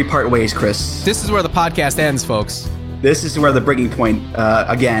might be where we part ways, Chris. This is where the podcast ends, folks. This is where the breaking point,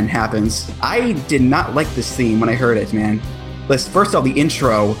 again, happens. I did not like this theme when I heard it, man. First off, the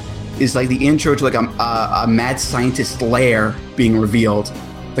intro is like the intro to like a mad scientist lair being revealed.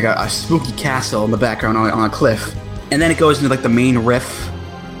 Like a spooky castle in the background on a cliff. And then it goes into like the main riff.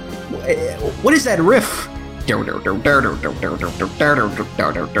 What is that riff?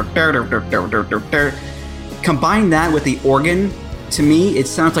 Combine that with the organ, to me, it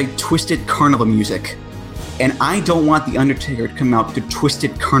sounds like Twisted Carnival music. And I don't want The Undertaker to come out to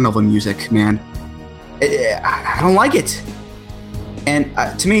Twisted Carnival music, man. I don't like it. And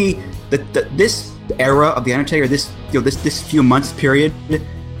to me, this era of The Undertaker, this few months period,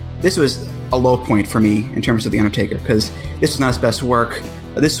 this was a low point for me in terms of The Undertaker, because this was not his best work.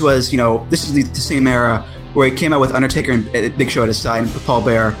 This was, this is the same era where he came out with Undertaker and Big Show at his side and Paul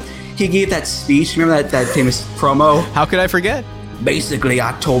Bearer. He gave that speech. Remember that famous promo? How could I forget? Basically,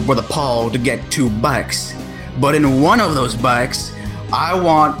 I told Brother Paul to get 2 bikes. But in one of those bikes, I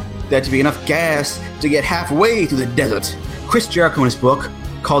want there to be enough gas to get halfway through the desert. Chris Jericho in his book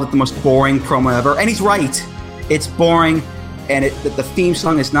called it the most boring promo ever. And he's right. It's boring, and the theme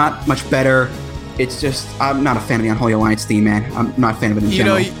song is not much better. It's just, I'm not a fan of the Unholy Alliance theme, man. I'm not a fan of it in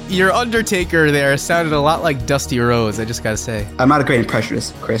general. Your Undertaker there sounded a lot like Dusty Rhodes, I just gotta say. I'm not a great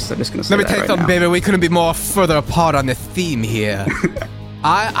impressionist, Chris. I'm just gonna say that. Let me tell you something, baby. We couldn't be more further apart on the theme here.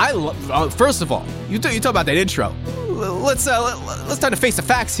 I love. First of all, you talk about that intro. Let's time to face the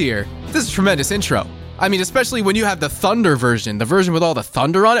facts here. This is a tremendous intro. I mean, especially when you have the Thunder version, the version with all the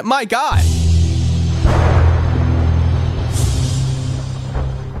thunder on it. My God.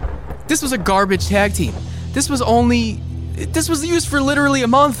 This was a garbage tag team. This was used for literally a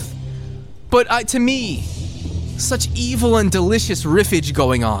month. But to me, such evil and delicious riffage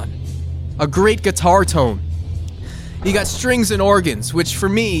going on. A great guitar tone. You got strings and organs, which for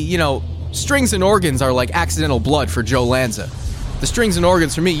me, strings and organs are like accidental blood for Joe Lanza. The strings and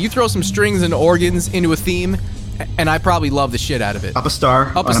organs for me, you throw some strings and organs into a theme, and I probably love the shit out of it. Up a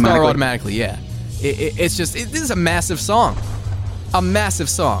star automatically, yeah. This is a massive song. A massive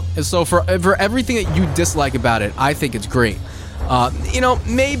song. And so for everything that you dislike about it, I think it's great.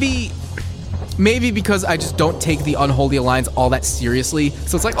 Maybe because I just don't take the Unholy Alliance all that seriously.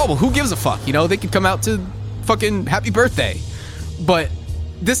 So it's like, oh, well, who gives a fuck? They could come out to fucking Happy Birthday. But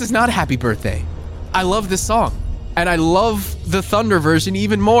this is not Happy Birthday. I love this song. And I love the Thunder version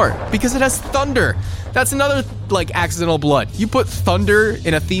even more because it has thunder. That's another, like, accidental blood. You put thunder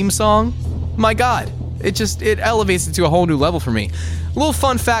in a theme song, my God. It elevates it to a whole new level for me. A little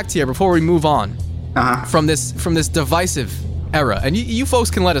fun fact here before we move on from this divisive era. And you folks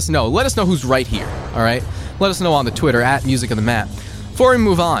can let us know. Let us know who's right here, all right? Let us know on the Twitter, @MusicOnTheMat. Before we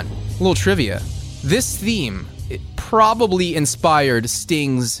move on, a little trivia. This theme, it probably inspired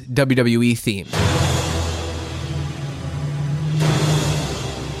Sting's WWE theme.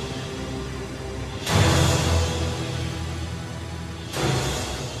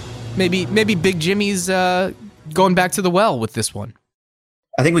 Maybe Big Jimmy's going back to the well with this one.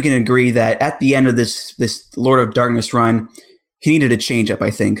 I think we can agree that at the end of this Lord of Darkness run, he needed a change up. I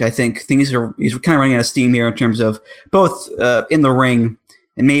think he's kind of running out of steam here in terms of both in the ring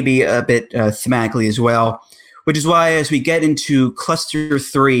and maybe a bit thematically as well. Which is why as we get into Cluster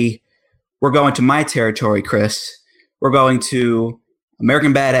 3, we're going to my territory, Chris. We're going to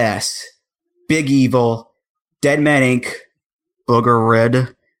American Badass, Big Evil, Dead Man Inc., Booger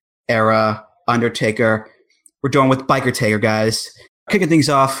Red era, Undertaker. We're doing with Biker Taker, guys. Kicking things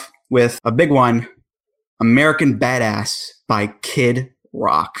off with a big one, American Badass by Kid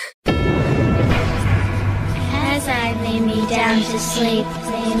Rock. As I lay me down to sleep,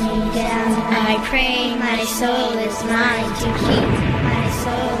 I pray my soul is mine to keep. My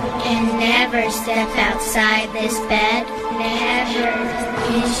soul can never step outside this bed, never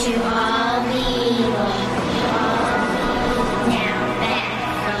into all evil.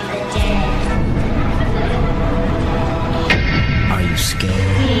 Scared.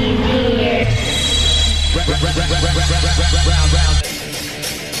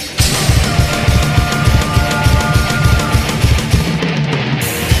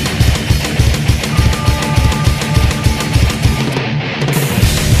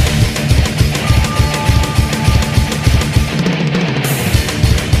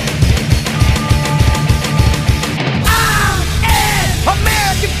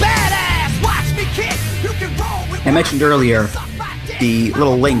 I mentioned earlier the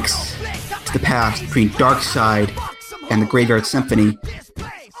little links to the past between Dark Side and the Graveyard Symphony.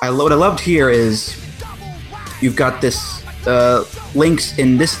 What I loved here is you've got this links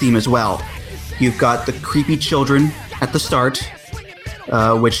in this theme as well. You've got the creepy children at the start,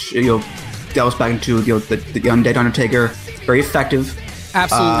 which delves back into the undead Undertaker. Very effective.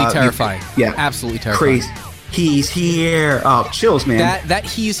 Absolutely terrifying. Yeah, absolutely terrifying. Crazy. He's here. Oh, chills, man. That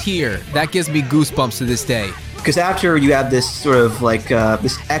he's here. That gives me goosebumps to this day. Because after you have this sort of like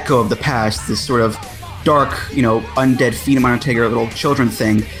this echo of the past, this sort of dark, undead Phenom Undertaker little children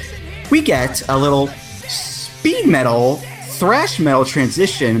thing, we get a little speed metal, thrash metal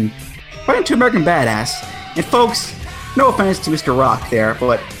transition right into American Badass. And folks, no offense to Mr. Rock there,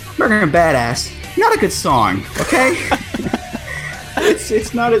 but American Badass, not a good song, okay?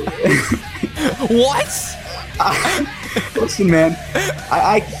 it's not a... What? Listen, man,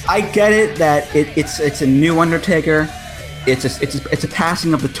 I get it that it's a new Undertaker. It's a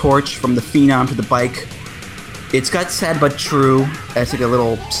passing of the torch from the Phenom to the Bike. It's got Sad But True as like a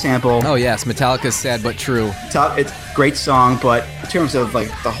little sample. Oh yes, Metallica's Sad But True. It's a great song, but in terms of like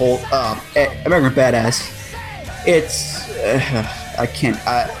the whole American Badass, it's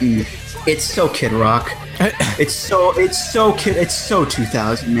it's so Kid Rock. It's so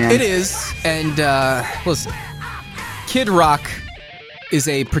 2000, man. It is, and listen, Kid Rock is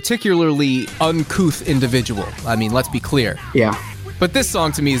a particularly uncouth individual. I mean, let's be clear. Yeah. But this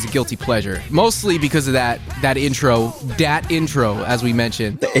song to me is a guilty pleasure, mostly because of that intro, as we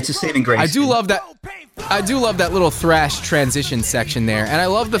mentioned. It's a saving grace. I do love that little thrash transition section there, and I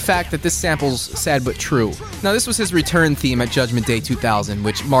love the fact that this samples Sad But True. Now, this was his return theme at Judgment Day 2000,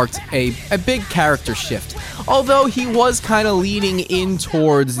 which marked a big character shift. Although he was kind of leaning in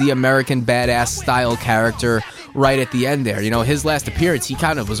towards the American Badass style character right at the end there. His last appearance, he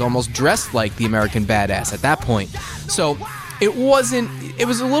kind of was almost dressed like the American Badass at that point. So it was a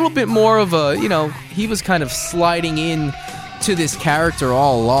little bit more of a, he was kind of sliding in to this character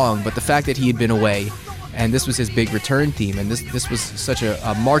all along, but the fact that he had been away, and this was his big return theme, and this was such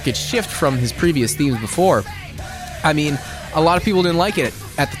a marked shift from his previous themes before. I mean, a lot of people didn't like it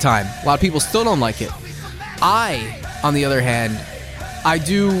at the time. A lot of people still don't like it. I, on the other hand, I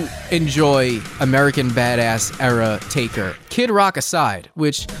do enjoy American Badass era Taker, Kid Rock aside,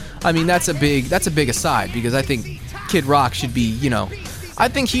 which, I mean, that's a big aside, because I think Kid Rock should be, I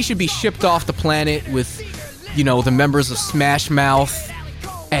think he should be shipped off the planet with, the members of Smash Mouth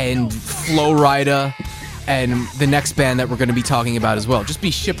and Flo Rida and the next band that we're going to be talking about as well. Just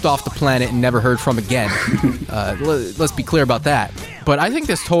be shipped off the planet and never heard from again. Let's be clear about that. But I think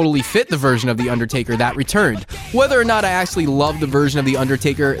this totally fit the version of The Undertaker that returned. Whether or not I actually love the version of The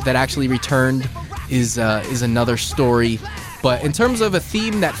Undertaker that actually returned is another story. But in terms of a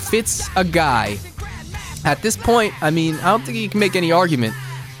theme that fits a guy, at this point, I mean, I don't think you can make any argument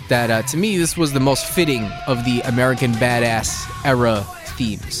that, to me, this was the most fitting of the American Badass era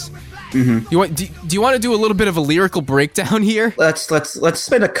themes. Mm-hmm. Do you want to do a little bit of a lyrical breakdown here? Let's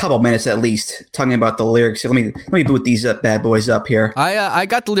spend a couple minutes at least talking about the lyrics. Let me boot these bad boys up here. I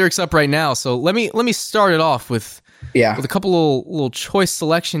got the lyrics up right now, so let me start it off with a couple little choice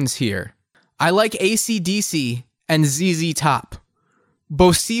selections here. I like AC/DC and ZZ Top,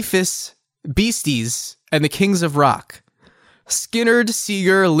 Bocephus, Beasties, and the Kings of Rock, Skynyrd,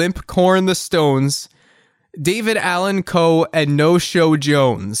 Seeger, Limp, Korn, the Stones, David Allan Coe, and No Show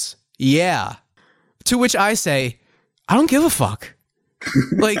Jones. Yeah. To which I say, I don't give a fuck.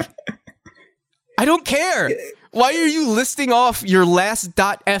 Like, I don't care. Why are you listing off your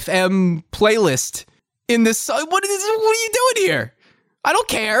last.fm playlist in this song? What are you doing here? I don't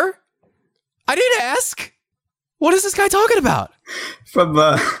care. I didn't ask. What is this guy talking about? From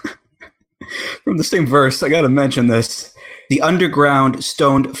the same verse, I gotta mention this. The underground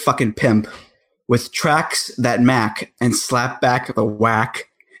stoned fucking pimp with tracks that mac and slap back the whack.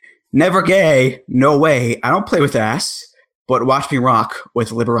 Never gay, no way. I don't play with ass, but watch me rock with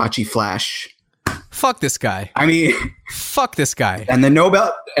Liberace Flash. Fuck this guy. I mean, fuck this guy. And the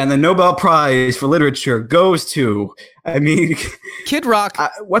Nobel Prize for Literature goes to, I mean, Kid Rock.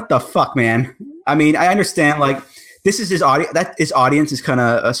 What the fuck, man? I mean, I understand, like, this is his audience. That his audience is kind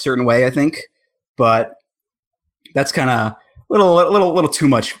of a certain way, I think, but that's kind of little too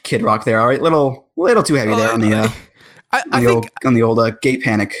much Kid Rock there. All right, little too heavy there on the old gay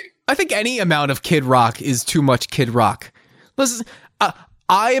panic. I think any amount of Kid Rock is too much Kid Rock. Listen,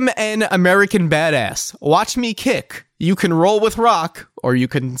 I'm an American badass. Watch me kick. You can roll with rock, or you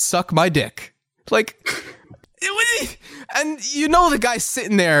can suck my dick. Like, and you know the guy's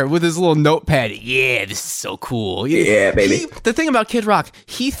sitting there with his little notepad. Yeah, this is so cool. Yeah, baby. The thing about Kid Rock,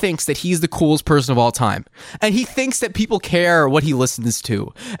 he thinks that he's the coolest person of all time. And he thinks that people care what he listens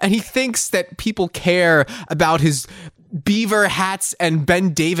to. And he thinks that people care about his beaver hats and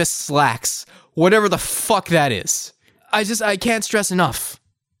Ben Davis slacks. Whatever the fuck that is. I can't stress enough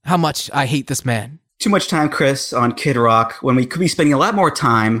how much I hate this man. Too much time, Chris, on Kid Rock, when we could be spending a lot more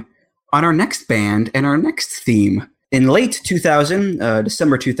time on our next band and our next theme. In late 2000,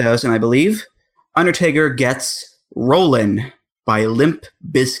 December 2000, I believe, Undertaker gets Rollin' by Limp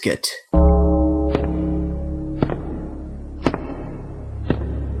Bizkit.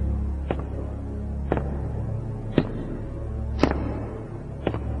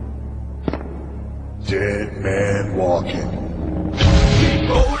 Dead man walking. Keep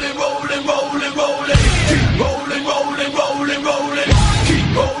rolling, rolling, rolling, rolling. Keep rolling, rolling, rolling, rolling.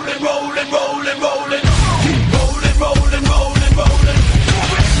 Keep rolling, rolling, rolling, rolling. Keep rolling, rolling, rolling, rolling.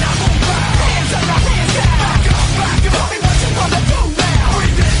 Hands up, hands down. Back up, back up. Tell me what you wanna do now.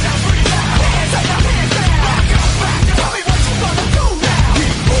 Breathe in, now breathe out. Hands up, hands down. Back up, back up. Tell me what you wanna do now.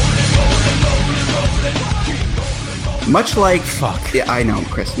 Keep rolling, rolling, rolling, rolling. Keep rolling, rolling. Much like... Fuck. Yeah, I know,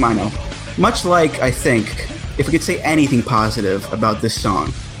 Chris. I know. Much like, I think, if we could say anything positive about this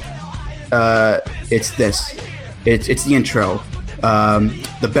song, it's this. It's the intro.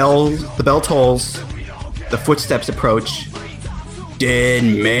 The bell tolls, the footsteps approach, dead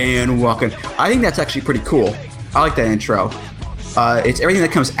man walking. I think that's actually pretty cool. I like that intro. It's everything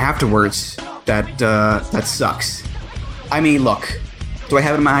that comes afterwards that sucks. I mean, look, do I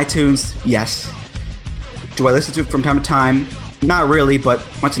have it in my iTunes? Yes. Do I listen to it from time to time? Not really, but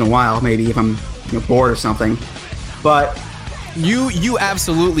once in a while, maybe if I'm bored or something. But you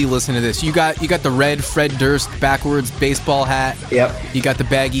absolutely listen to this. You got the red Fred Durst backwards baseball hat. Yep. You got the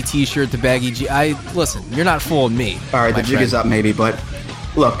baggy T-shirt, the baggy listen, you're not fooling me. All right, the jig is up, maybe. But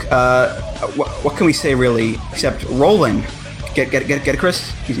look, what can we say really except Rollin'? Get it, Chris.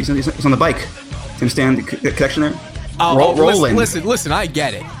 He's on the bike. Understand the connection there? Rollin'. Listen. I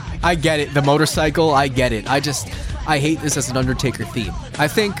get it. The motorcycle. I get it. I hate this as an Undertaker theme. I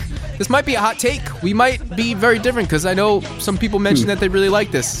think this might be a hot take. We might be very different because I know some people mentioned that they really like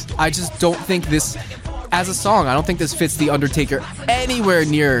this. I just don't think this, as a song, I don't think this fits the Undertaker anywhere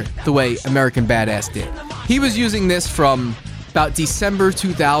near the way American Badass did. He was using this from about December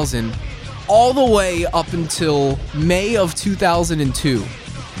 2000 all the way up until May of 2002.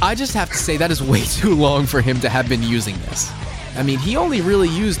 I just have to say that is way too long for him to have been using this. I mean, he only really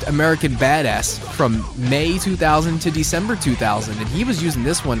used American Badass from May 2000 to December 2000, and he was using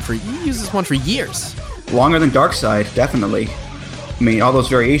this one for years. Longer than Dark Side, definitely. I mean, all those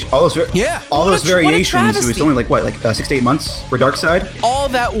variations. All those variations. It was only like 6 to 8 months for Dark Side. All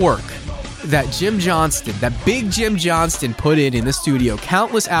that work that Jim Johnston, that big Jim Johnston put in the studio,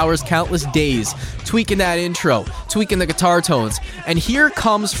 countless hours, countless days, tweaking that intro, tweaking the guitar tones. And here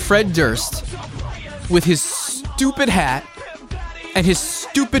comes Fred Durst with his stupid hat and his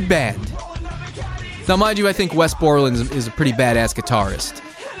stupid band. Now, mind you, I think Wes Borland is a pretty badass guitarist.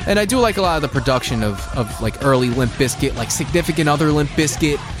 And I do like a lot of the production of like early Limp Bizkit, like Significant Other Limp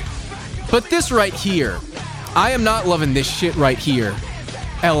Bizkit. But this right here, I am not loving this shit right here.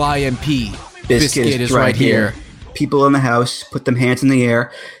 L-I-M-P. Bizkit is right here. People in the house, put them hands in the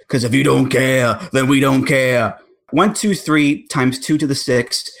air, because if you don't care, then we don't care. 1, 2, 3 times 2 to the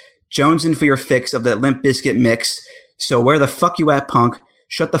 6th. Jones in for your fix of that Limp Bizkit mix. So where the fuck you at, punk?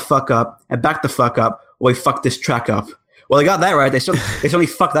 Shut the fuck up and back the fuck up, or we fuck this track up. Well, they got that right. They certainly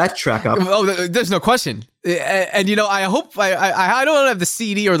fucked that track up. Oh, there's no question. And you know, I hope I don't have the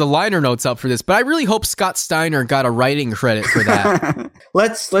CD or the liner notes up for this, but I really hope Scott Steiner got a writing credit for that.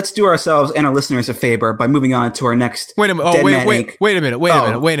 Let's do ourselves and our listeners a favor by moving on to our next. Wait a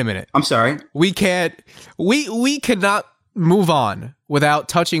minute. I'm sorry. We cannot move on without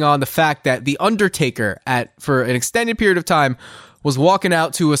touching on the fact that The Undertaker for an extended period of time was rolling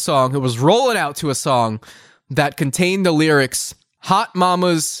out to a song that contained the lyrics, "Hot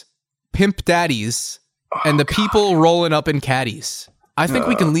mamas, pimp daddies, and the people rolling up in caddies." I think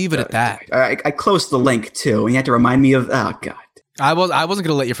we can leave it at that. I closed the link too, and you had to remind me of. Oh God, I wasn't going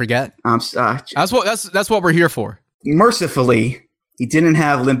to let you forget. That's what we're here for. Mercifully, he didn't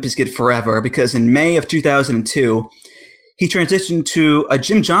have Limp Bizkit forever, because in May of 2002, he transitioned to a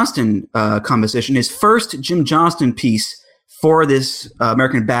Jim Johnston composition, his first Jim Johnston piece for this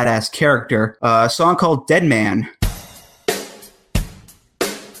American Badass character, a song called Dead Man.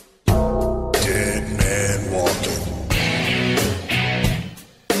 Dead man walking.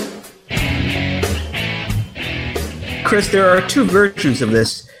 Chris, there are 2 versions of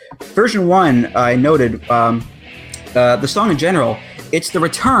this. Version 1, I noted, the song in general, it's the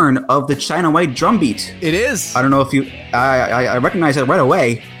return of the China White drum beat. It is. I don't know if I recognize it right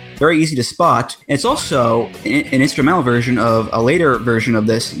away. Very easy to spot. It's also an instrumental version of a later version of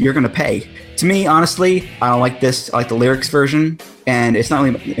this, You're Gonna Pay. To me, honestly, I don't like this. I like the lyrics version, and it's not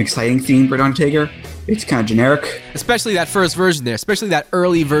really an exciting theme for Undertaker. It's kind of generic. Especially that first version there, especially that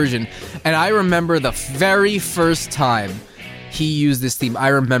early version. And I remember the very first time he used this theme. I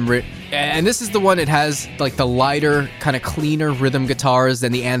remember it. And this is the one that has like the lighter, kind of cleaner rhythm guitars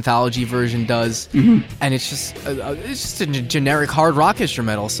than the Anthology version does. Mm-hmm. And it's just a generic hard rock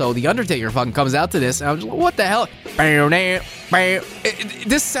instrumental. So the Undertaker fucking comes out to this, and I was like, what the hell?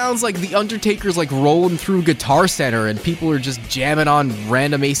 This sounds like the Undertaker's like rolling through Guitar Center, and people are just jamming on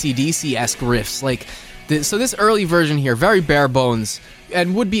random AC/DC-esque riffs. Like, so this early version here, very bare bones,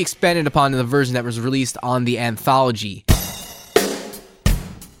 and would be expanded upon in the version that was released on the Anthology.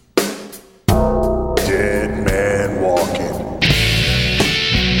 Dead man walking.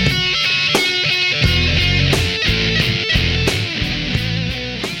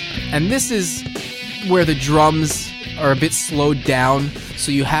 And this is where the drums are a bit slowed down,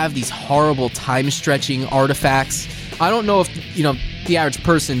 so you have these horrible time-stretching artifacts. I don't know if, the average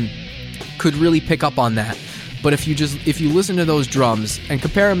person could really pick up on that, but if you listen to those drums and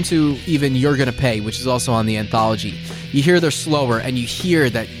compare them to even You're Gonna Pay, which is also on the Anthology, you hear they're slower, and you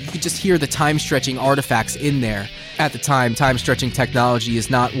could just hear the time-stretching artifacts in there. At the time, time-stretching technology is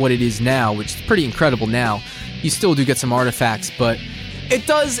not what it is now, which is pretty incredible now. You still do get some artifacts, but it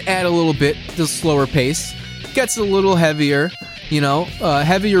does add a little bit to the slower pace. Gets a little heavier,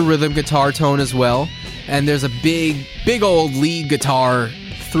 heavier rhythm guitar tone as well. And there's a big old lead guitar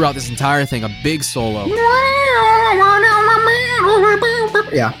throughout this entire thing, a big solo.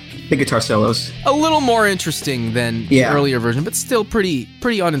 Yeah, big guitar solos. A little more interesting than the earlier version, but still pretty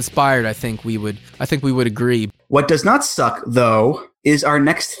uninspired. I think we would agree. What does not suck though is our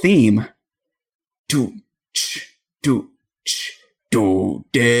next theme. Do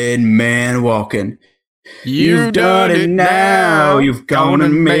dead man walking. You've done it now. You've gone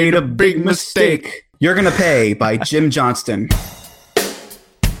and made a big mistake. You're Gonna Pay by Jim Johnston.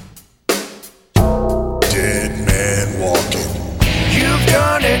 Dead man walking. You've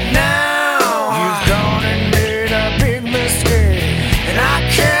done it now. You've gone and made a big mistake. And I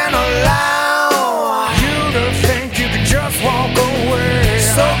can't allow you to think you can just walk away.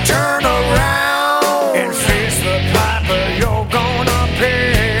 So turn around and face the piper you're gonna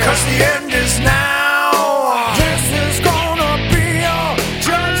pay. 'Cause the end is now. This is gonna be your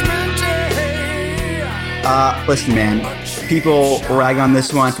judgment day. Listen, man. People rag on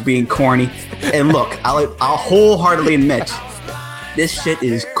this one for being corny. And look, I'll wholeheartedly admit, This shit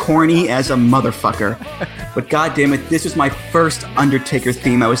is corny as a motherfucker. But goddammit, this was my first Undertaker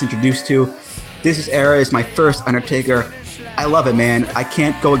theme I was introduced to. This era is my first Undertaker. I love it, man. I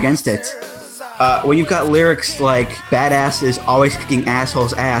can't go against it. When you've got lyrics like badasses always kicking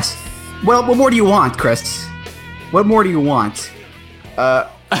assholes' ass, well, what more do you want, Chris? What more do you want? A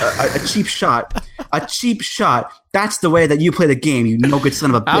cheap shot. A cheap shot. That's the way that you play the game, you no good son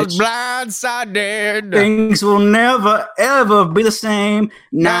of a bitch. I was blindsided. Things will never, ever be the same.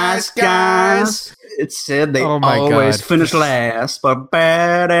 Nice guys. It said they always finish last, but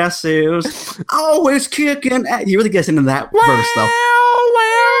badasses always kicking ass. He really gets into that verse, though.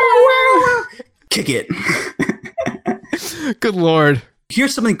 Kick it. Good Lord.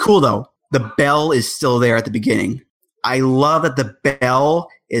 Here's something cool, though. The bell is still there at the beginning. I love that the bell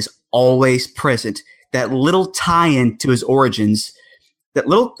is always present. That little tie-in to his origins,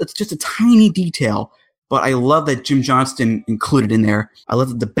 it's just a tiny detail, but I love that Jim Johnston included in there. I love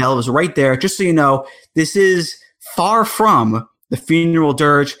that the bell is right there. Just so you know, this is far from the funeral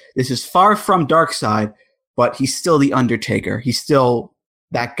dirge. This is far from Darkseid, but he's still the Undertaker. He's still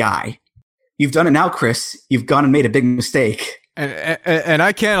that guy. You've done it now, Chris. You've gone and made a big mistake. And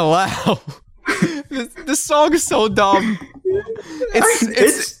I can't allow. This song is so dumb.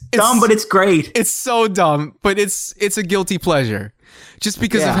 It's dumb, but it's great. It's so dumb, but it's a guilty pleasure. Just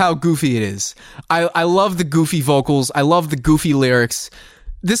because of how goofy it is. I love the goofy vocals. I love the goofy lyrics.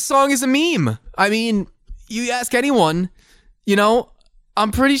 This song is a meme. I mean, you ask anyone,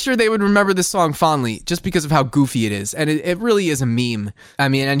 I'm pretty sure they would remember this song fondly just because of how goofy it is. And it really is a meme. I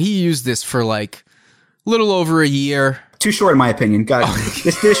mean, and he used this for like little over a year. Too short, in my opinion. God,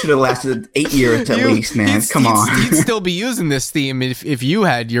 this should have lasted 8 years at least, man. Come on. He'd still be using this theme if you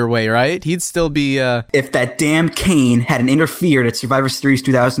had your way, right? He'd still be... If that damn Kane hadn't interfered at Survivor Series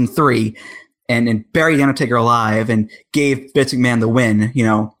 2003 and buried The Undertaker alive and gave Vince McMahon the win,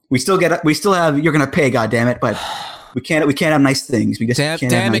 we still have You're Gonna Pay, goddammit, but we can't have nice things. We just can't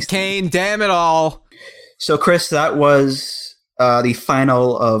damn it, Kane. Damn it all. So, Chris, that was the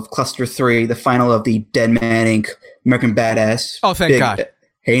final of Cluster 3, the final of the Dead Man Inc. American Badass. Oh, thank God.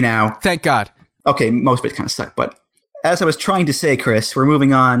 Hey now. Thank God. Okay, most of it kind of sucked, but as I was trying to say, Chris, we're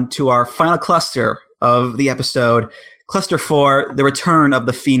moving on to our final cluster of the episode. Cluster 4, the return of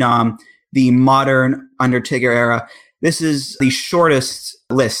the Phenom, the modern Undertaker era. This is the shortest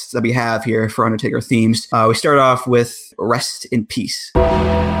list that we have here for Undertaker themes. We start off with Rest in Peace.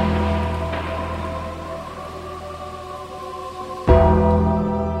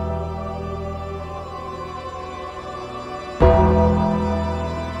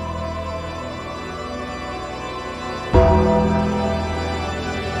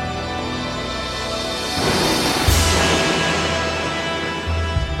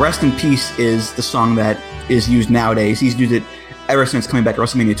 Rest in Peace is the song that is used nowadays. He's used it ever since coming back to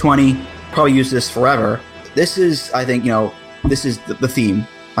WrestleMania 20. Probably used this forever. This is, I think, this is the theme.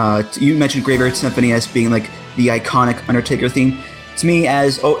 You mentioned Graveyard Symphony as being like the iconic Undertaker theme. To me,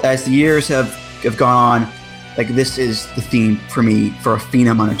 as the years have gone on, like this is the theme for me for a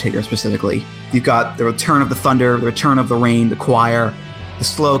Phenom Undertaker specifically. You've got the return of the thunder, the return of the rain, the choir, the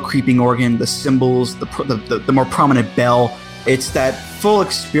slow creeping organ, the cymbals, the more prominent bell. It's that full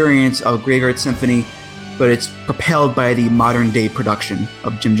experience of Graveyard Symphony, but it's propelled by the modern day production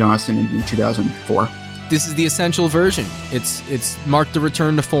of Jim Johnston in 2004. This is the essential version. It's marked the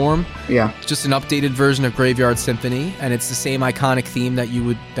return to form. Yeah. It's just an updated version of Graveyard Symphony, and it's the same iconic theme that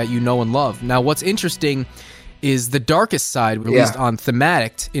you know and love. Now, what's interesting is The Darkest Side, released on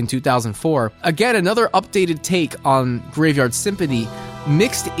Thematic in 2004. Again, another updated take on Graveyard Symphony,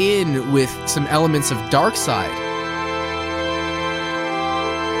 mixed in with some elements of Darkseid.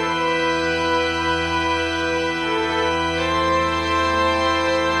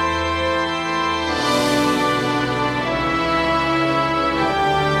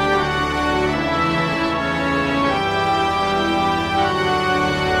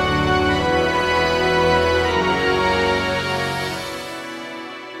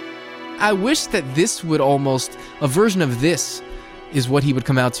 I wish that a version of this is what he would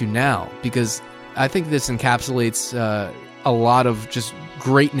come out to now, because I think this encapsulates a lot of just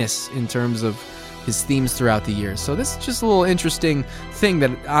greatness in terms of his themes throughout the years. So this is just a little interesting thing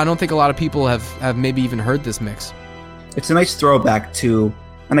that I don't think a lot of people have maybe even heard this mix. It's a nice throwback to,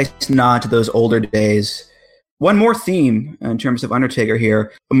 a nice nod to those older days. One more theme in terms of Undertaker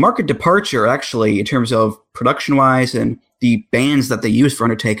here, a marked departure actually in terms of production-wise and the bands that they used for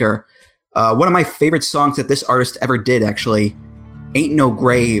Undertaker. One of my favorite songs that this artist ever did, actually, Ain't No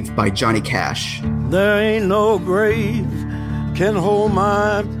Grave by Johnny Cash. There ain't no grave can hold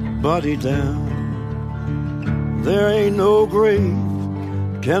my body down. There ain't no grave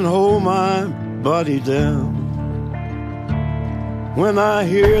can hold my body down. When I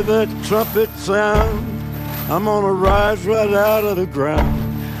hear that trumpet sound, I'm gonna rise right out of the ground.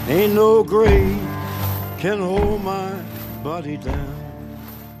 Ain't no grave can hold my body down.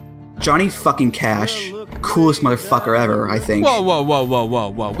 Johnny fucking Cash, coolest motherfucker ever, I think.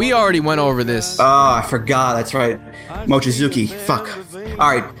 Whoa. We already went over this. Oh, I forgot. That's right. Mochizuki. Fuck. All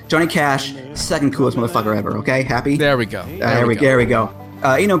right, Johnny Cash, second coolest motherfucker ever. Okay, happy? There we go. There we go.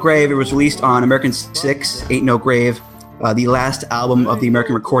 Ain't No Grave. It was released on American 6, Ain't No Grave, the last album of the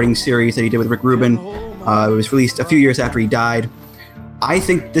American Recording series that he did with Rick Rubin. It was released a few years after he died. I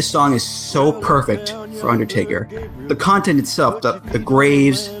think this song is so perfect for Undertaker. The content itself, the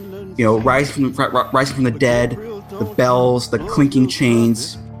graves, you know, rising from the dead, the bells, the clinking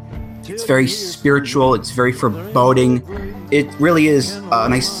chains. It's very spiritual. It's very foreboding. It really is a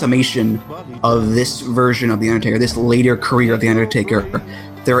nice summation of this version of The Undertaker, this later career of The Undertaker.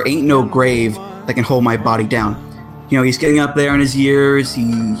 There ain't no grave that can hold my body down. You know, he's getting up there in his years.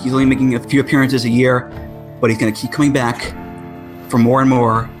 He's only making a few appearances a year, but he's going to keep coming back for more and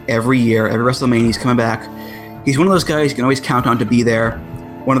more every year. Every WrestleMania, he's coming back. He's one of those guys you can always count on to be there.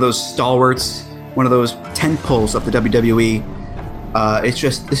 One of those stalwarts, one of those tentpoles of the WWE. It's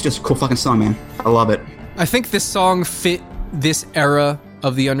just a cool fucking song, man. I love it. I think this song fit this era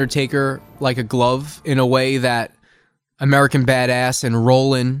of The Undertaker like a glove in a way that American Badass and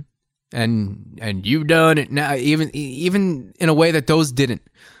Rollin' and You Done It Now, even in a way that those didn't.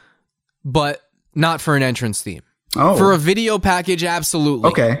 But not for an entrance theme. Oh. For a video package, absolutely.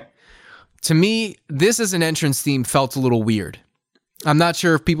 Okay. To me, this as an entrance theme felt a little weird. I'm not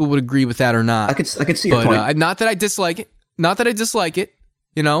sure if people would agree with that or not. I could see your point. Not that I dislike it.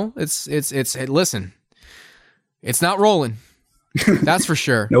 You know, listen, it's not rolling. That's for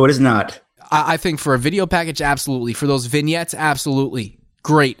sure. No, it is not. I think for a video package, absolutely. For those vignettes, absolutely.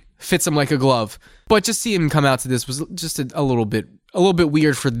 Great. Fits him like a glove. But just seeing him come out to this was just a little bit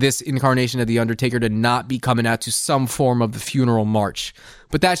weird for this incarnation of The Undertaker to not be coming out to some form of the funeral march.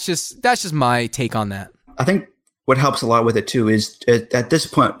 But that's just my take on that. I think what helps a lot with it too is at this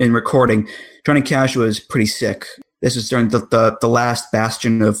point in recording, Johnny Cash was pretty sick. This was during the last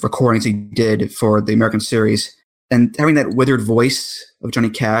bastion of recordings he did for the American series. And having that withered voice of Johnny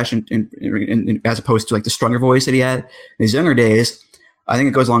Cash and as opposed to like the stronger voice that he had in his younger days, I think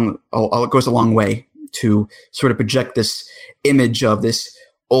it goes a long way to sort of project this image of this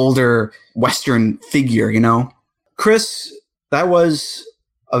older Western figure, you know? Chris, that was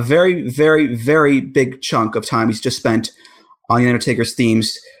a very, very, very big chunk of time he's just spent on The Undertaker's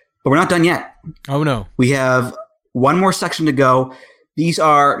themes. But we're not done yet. Oh, no. We have one more section to go. These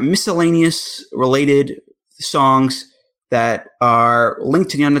are miscellaneous related songs that are linked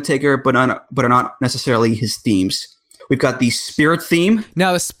to The Undertaker, but are not necessarily his themes. We've got the Spirit theme.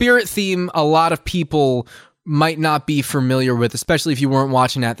 Now, the Spirit theme, a lot of people might not be familiar with, especially if you weren't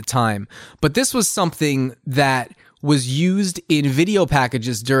watching at the time. But this was something that was used in video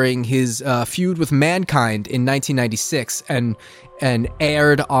packages during his feud with Mankind in 1996 and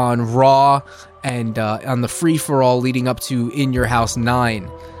aired on Raw and on the free-for-all leading up to In Your House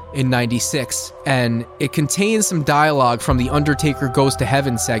 9 in 96. And it contains some dialogue from the Undertaker Goes to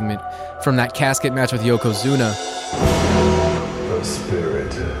Heaven segment from that casket match with Yokozuna. The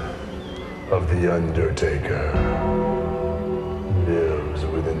spirit of the Undertaker lives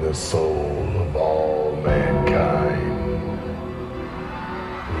within the soul of all mankind.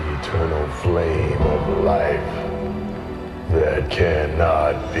 The eternal flame of life that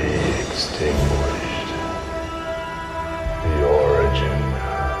cannot be extinguished. The origin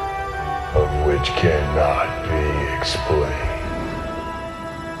of which cannot be explained.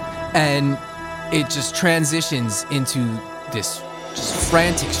 And it just transitions into this just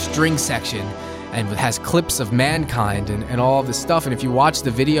frantic string section and has clips of Mankind and all this stuff. And if you watch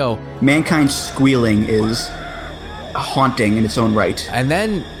the video, Mankind's squealing is haunting in its own right. And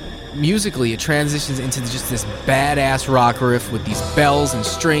then musically it transitions into just this badass rock riff with these bells and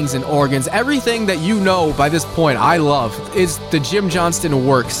strings and organs. Everything that you know by this point I love is the Jim Johnston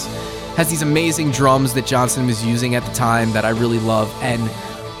works. Has these amazing drums that Johnston was using at the time that I really love. And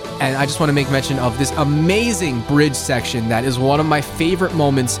I just want to make mention of this amazing bridge section that is one of my favorite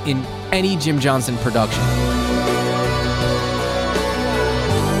moments in any Jim Johnston production.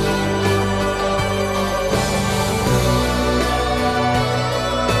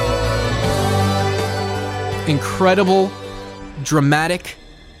 Incredible, dramatic,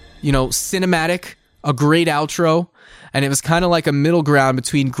 cinematic, a great outro. and it was kind of like a middle ground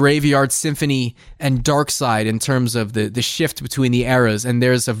between Graveyard Symphony and Dark Side in terms of the shift between the eras. And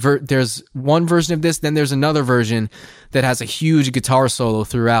there's one version of this, then there's another version that has a huge guitar solo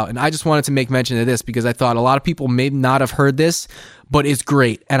throughout. And I just wanted to make mention of this because I thought a lot of people may not have heard this, but it's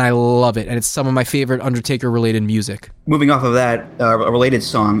great, and I love it, and it's some of my favorite Undertaker-related music. Moving off of that, a related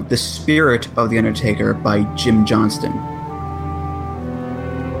song, The Spirit of the Undertaker by Jim Johnston.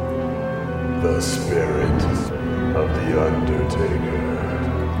 The spirit of the Undertaker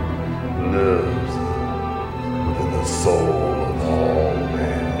lives within the soul of all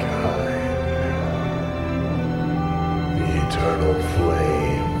mankind. The eternal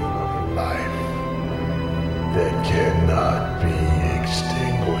flame of life that cannot be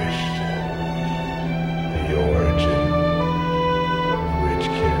extinguished. The origin of which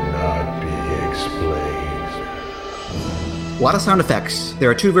cannot be explained. A lot of sound effects. There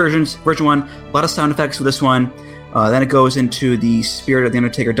are two versions. Version 1, a lot of sound effects for this one. Then it goes into the Spirit of the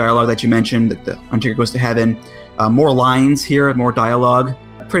Undertaker dialogue that you mentioned, that the Undertaker goes to heaven. More lines here, more dialogue.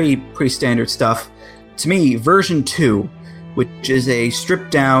 Pretty standard stuff. To me, version 2, which is a stripped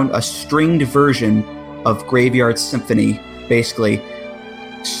down, a stringed version of Graveyard Symphony, basically.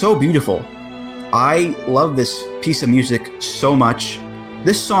 So beautiful. I love this piece of music so much.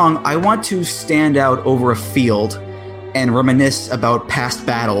 This song, I want to stand out over a field and reminisce about past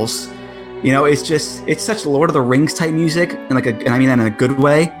battles. You know, it's such Lord of the Rings type music, and I mean that in a good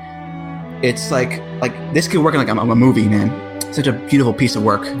way. It's like this could work in a movie, man. Such a beautiful piece of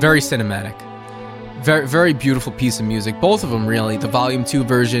work. Very cinematic. Very, very beautiful piece of music. Both of them, really. The Volume 2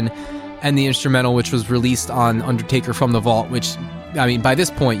 version and the instrumental, which was released on Undertaker from the Vault, which, I mean, by this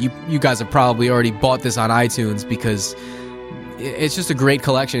point, you guys have probably already bought this on iTunes because it's just a great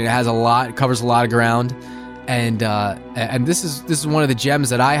collection. It has it covers a lot of ground. And this is one of the gems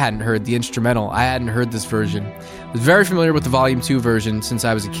that I hadn't heard, the instrumental. I hadn't heard this version. I was very familiar with the Volume 2 version since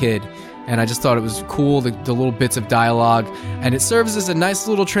I was a kid, and I just thought it was cool, the little bits of dialogue, and it serves as a nice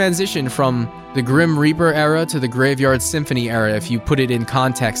little transition from the Grim Reaper era to the Graveyard Symphony era, if you put it in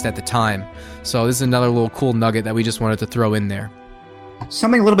context at the time. So this is another little cool nugget that we just wanted to throw in there.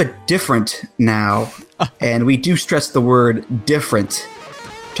 Something a little bit different now, and we do stress the word different.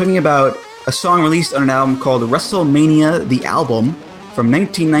 Talking about a song released on an album called WrestleMania The Album from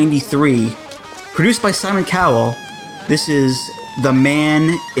 1993, produced by Simon Cowell. This is The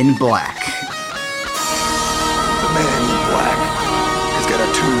Man in Black. The Man in Black has got a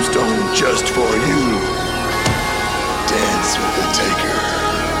tombstone just for you. Dance with the Taker.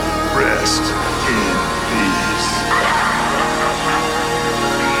 Rest in peace.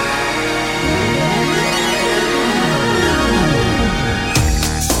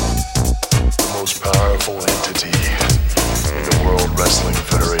 Most powerful entity in the World Wrestling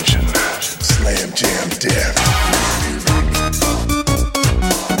Federation. Slam Jam Death.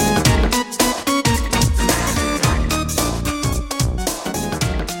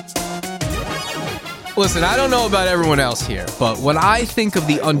 Listen, I don't know about everyone else here, but when I think of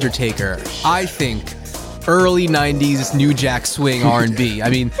The Undertaker, I think early 90s New Jack Swing R&B.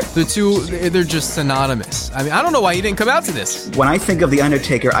 I mean, the two, they're just synonymous. I mean, I don't know why he didn't come out to this. When I think of The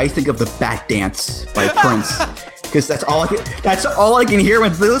Undertaker, I think of The Bat Dance by Prince. Because that's all I can hear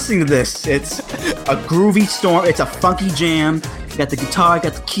when listening to this. It's a groovy storm. It's a funky jam. You got the guitar, you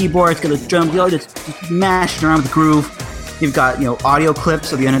got the keyboard, it's got the drum. You're just mashing around with the groove. You've got audio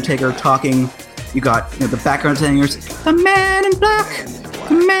clips of The Undertaker talking. You got the background singers. The Man in Black,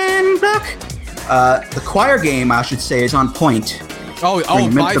 the Man in Black. The choir game, I should say, is on point.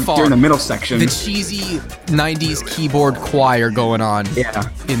 By far. During the middle section. The cheesy 90s keyboard choir going on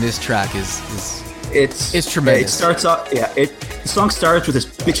in this track is tremendous. It starts off, the song starts with this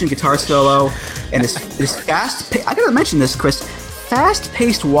bitchin' guitar solo and this fast, I gotta mention this, Chris,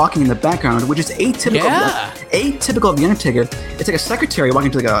 fast-paced walking in the background, which is atypical of The Undertaker. It's like a secretary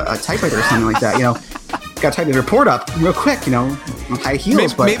walking to a typewriter or something like that, Gotta type the report up real quick, on high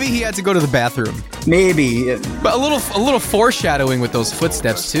heels. Maybe he had to go to the bathroom. Maybe. But a little foreshadowing with those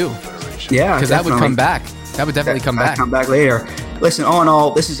footsteps, too. Yeah, because that would come back. That would definitely come back. Come back later. Listen, all in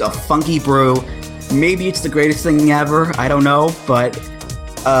all, this is a funky brew. Maybe it's the greatest thing ever. I don't know, but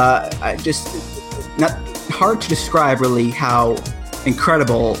not hard to describe really how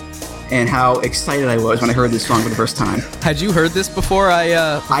incredible and how excited I was when I heard this song for the first time. Had you heard this before? I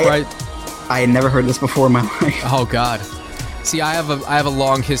had never heard this before in my life. Oh God! See, I have a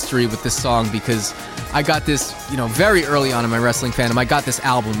long history with this song because I got this, very early on in my wrestling fandom. I got this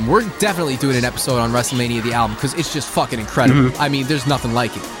album. We're definitely doing an episode on WrestleMania the album because it's just fucking incredible. Mm-hmm. I mean, there's nothing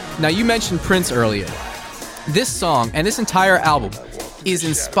like it. Now, you mentioned Prince earlier. This song and this entire album is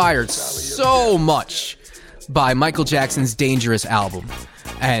inspired so much by Michael Jackson's Dangerous album.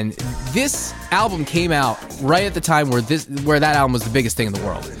 And this album came out right at the time where that album was the biggest thing in the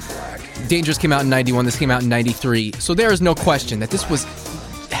world. Dangerous came out in 91, this came out in 93. So there is no question that this was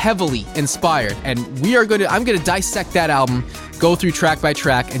heavily inspired, and I'm gonna dissect that album, go through track by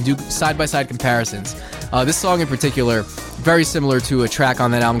track, and do side-by-side comparisons. This song in particular, very similar to a track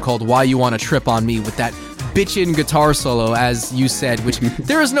on that album called Why You Wanna Trip on Me, with that bitchin' guitar solo, as you said, which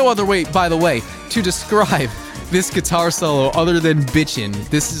there is no other way, by the way, to describe this guitar solo other than bitchin'.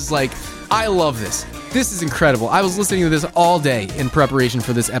 This is like, I love this. This is incredible. I was listening to this all day in preparation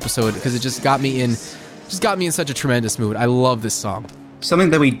for this episode because it just got me in such a tremendous mood. I love this song. Something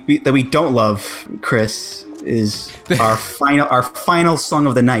that we don't love, Chris, is our final song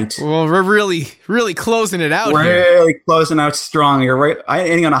of the night. Well, we're really closing it out. We're here. Really closing out strong. You're right. I'm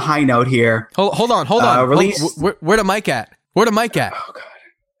ending on a high note here. Hold on. Where the mic at? Where the mic at? Oh god.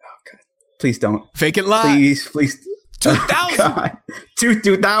 Please don't. Vacant Lot. Please. 2000.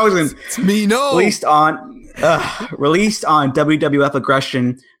 2000. It's me, no. Released on WWF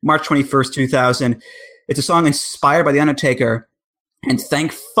Aggression, March 21st, 2000. It's a song inspired by The Undertaker, and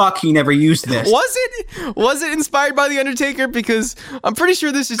thank fuck he never used this. Was it inspired by The Undertaker? Because I'm pretty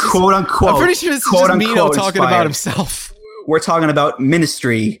sure this is just, quote unquote. I'm pretty sure this is just Mino talking about himself. We're talking about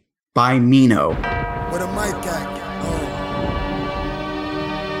Ministry by Mino. Where the mic at?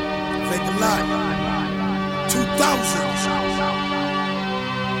 Vacant Lot. 2000.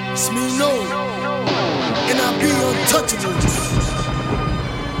 It's Mino, and I be untouchables.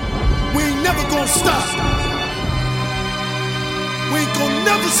 We ain't never gonna stop. We ain't gonna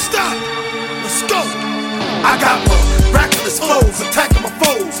never stop. Let's go. I got miraculous flows attacking my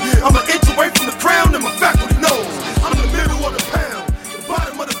foes. I'm an inch away from the crown and my faculty knows. I'm in the middle of the pound, the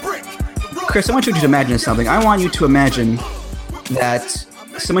bottom of the brick. Chris, I want you to imagine something. I want you to imagine that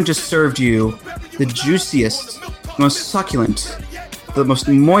someone just served you the juiciest, most succulent, the most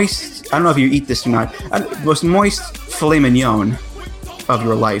moist, I don't know if you eat this or not, the most moist filet mignon of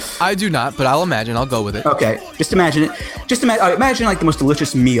your life. I do not, but I'll imagine. I'll go with it. Okay, just imagine it. Imagine like the most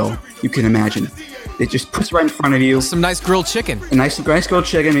delicious meal you can imagine. It just puts right in front of you. Some nice grilled chicken. A nice grilled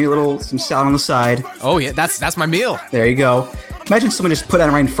chicken, maybe some salad on the side. Oh yeah, that's my meal. There you go. Imagine someone just put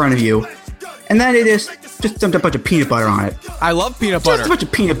that right in front of you, and then it is just dumped a bunch of peanut butter on it. I love peanut butter. Just a bunch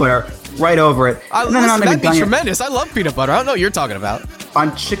of peanut butter right over it. That'd be tremendous. I love peanut butter. I don't know what you're talking about.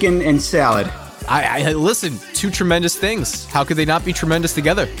 On chicken and salad. I listen, two tremendous things. How could they not be tremendous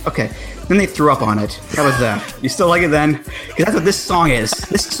together? Okay, then they threw up on it. How was that? You still like it then? Because that's what this song is.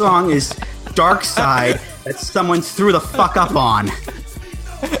 This song is Dark Side that someone threw the fuck up on.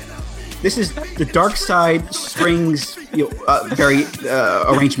 This is the Dark Side strings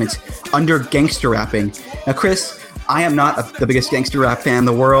arrangement under gangster rapping. Now, Chris, I am not the biggest gangster rap fan in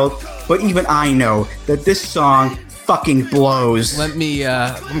the world, but even I know that this song fucking blows.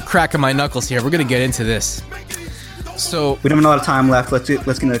 I'm cracking my knuckles here. We're gonna get into this. So we don't have a lot of time left. Let's get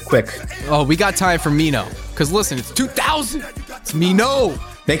into it quick. Oh, we got time for Mino. Cause listen, it's 2000. It's Mino.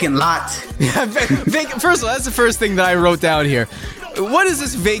 Vacant Lot. Yeah, vacant. First of all, that's the first thing that I wrote down here. What is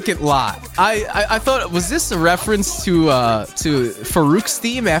this Vacant Lot? I thought, was this a reference to Farouk's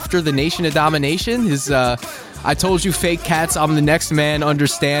theme after the Nation of Domination? His I told you fake cats, I'm the next man,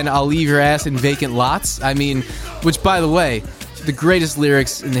 understand, I'll leave your ass in vacant lots. I mean, which, by the way, the greatest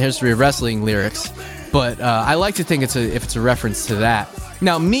lyrics in the history of wrestling lyrics. But I like to think if it's a reference to that.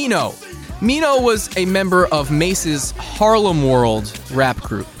 Now, Mino was a member of Mace's Harlem World rap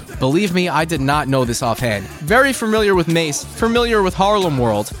group. Believe me, I did not know this offhand. Very familiar with Mace, familiar with Harlem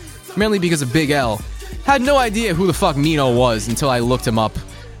World, mainly because of Big L. Had no idea who the fuck Mino was until I looked him up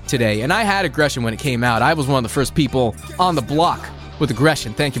today. And I had Aggression when it came out. I was one of the first people on the block with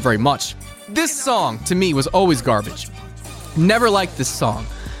Aggression. Thank you very much. This song, to me, was always garbage. Never liked this song.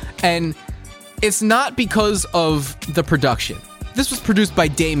 And it's not because of the production. This was produced by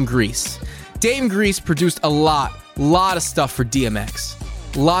Dame Grease. Dame Grease produced a lot of stuff for DMX.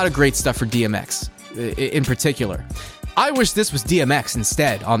 A lot of great stuff for DMX, in particular. I wish this was DMX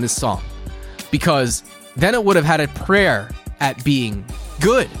instead on this song, because then it would have had a prayer at being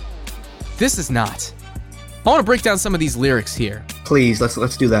good. This is not. I want to break down some of these lyrics here. Please,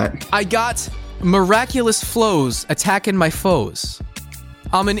 let's do that. I got miraculous flows attacking my foes.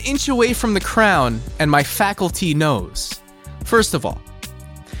 I'm an inch away from the crown, and my faculty knows. First of all,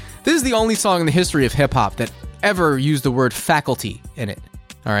 this is the only song in the history of hip-hop that ever used the word faculty in it.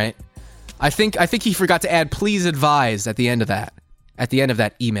 All right? I think he forgot to add please advise at the end of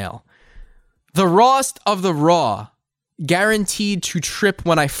that email. The rawest of the raw, guaranteed to trip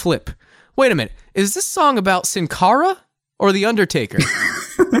when I flip. Wait a minute, is this song about Sin Cara or The Undertaker?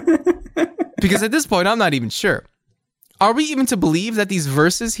 Because at this point, I'm not even sure. Are we even to believe that these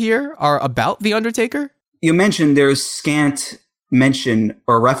verses here are about The Undertaker? You mentioned there's scant mention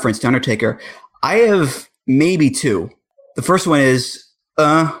or reference to Undertaker. I have maybe two. The first one is,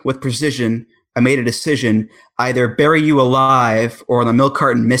 with precision, I made a decision, either bury you alive or on the milk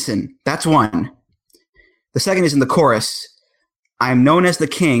carton missing. That's one. The second is in the chorus. I'm known as the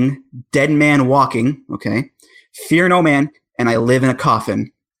king, dead man walking, okay? Fear no man, and I live in a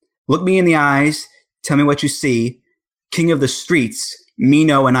coffin. Look me in the eyes, tell me what you see. King of the streets, me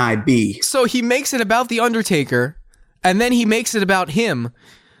know and I be. So he makes it about The Undertaker, and then he makes it about him.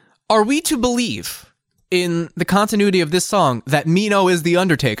 Are we to believe, in the continuity of this song, that Mino is The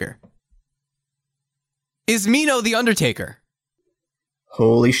Undertaker? Is Mino The Undertaker?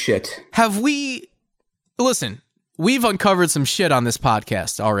 Holy shit. Have we... Listen, we've uncovered some shit on this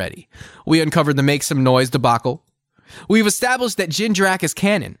podcast already. We uncovered the Make Some Noise debacle. We've established that Jindrak is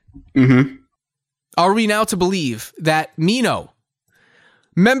canon. Mm-hmm. Are we now to believe that Mino,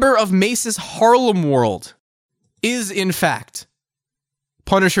 member of Mace's Harlem World, is in fact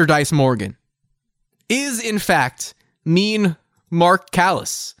Punisher Dice Morgan? Is in fact Mean Mark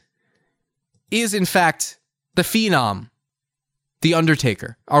Callis? Is in fact the Phenom, The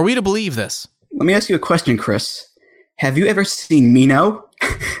Undertaker? Are we to believe this? Let me ask you a question, Chris. Have you ever seen Mino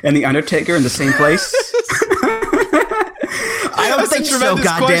and The Undertaker in the same place? I don't think so,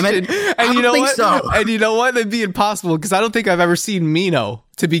 goddammit. And you know what? And you know what? That'd be impossible because I don't think I've ever seen Mino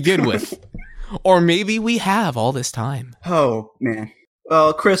to begin with. Or maybe we have all this time. Oh, man.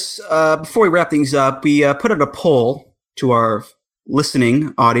 Well, Chris, before we wrap things up, we put out a poll to our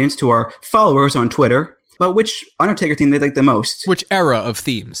listening audience, to our followers on Twitter, about which Undertaker theme they like the most. Which era of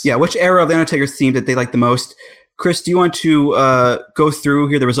themes. Yeah, which era of the Undertaker theme that they like the most. Chris, do you want to go through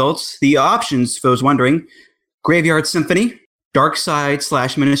here the results? The options, for those wondering: Graveyard Symphony, Dark Side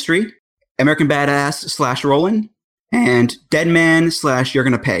 / Ministry, American Badass / Rollin', and Dead Man / You're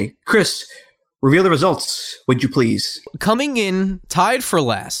Gonna Pay. Chris, reveal the results, would you please? Coming in tied for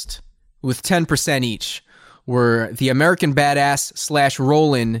last with 10% each were the American Badass /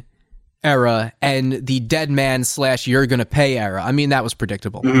 Rollin' era and the Dead Man / You're Gonna Pay era. I mean, that was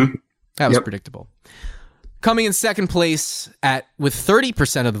predictable. Mm-hmm. That was predictable. Coming in second place with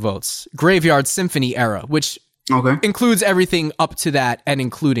 30% of the votes, Graveyard Symphony era, which includes everything up to that and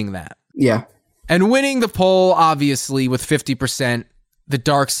including that. Yeah. And winning the poll, obviously, with 50%, the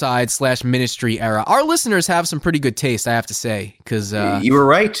Dark Side / Ministry era. Our listeners have some pretty good taste, I have to say, because you were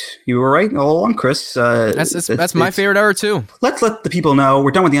right. You were right all along, Chris. That's my favorite era too. Let's let the people know. We're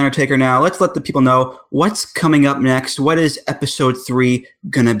done with The Undertaker now. Let's let the people know what's coming up next. What is episode 3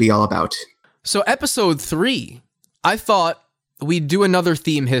 gonna be all about? So episode 3, I thought we'd do another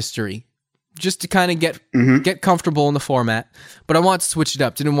theme history, just to kind of get comfortable in the format. But I wanted to switch it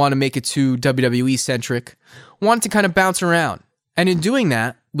up. Didn't want to make it too WWE centric. Wanted to kind of bounce around. And in doing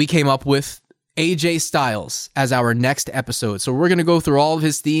that, we came up with AJ Styles as our next episode. So we're going to go through all of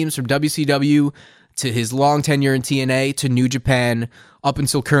his themes from WCW to his long tenure in TNA to New Japan up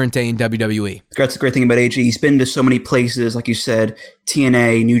until current day in WWE. That's the great thing about AJ. He's been to so many places, like you said,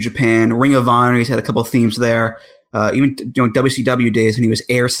 TNA, New Japan, Ring of Honor. He's had a couple of themes there. Even WCW days when he was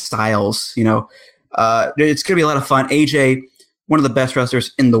Air Styles. It's going to be a lot of fun. AJ, one of the best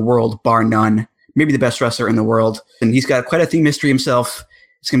wrestlers in the world, bar none. Maybe the best wrestler in the world. And he's got quite a theme history himself.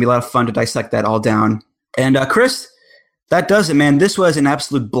 It's going to be a lot of fun to dissect that all down. And Chris, that does it, man. This was an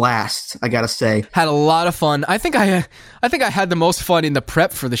absolute blast, I got to say. Had a lot of fun. I think I had the most fun in the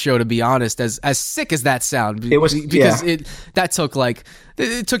prep for the show, to be honest, as sick as that sound. It was, because it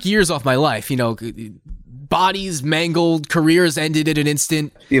took years off my life, bodies mangled, careers ended in an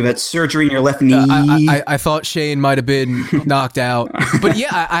instant. You've had surgery in your left knee. I thought Shane might have been knocked out. But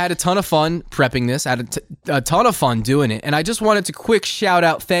yeah, I had a ton of fun prepping this. I had a ton of fun doing it. And I just wanted to quick shout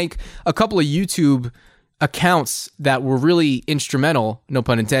out, thank a couple of YouTube accounts that were really instrumental, no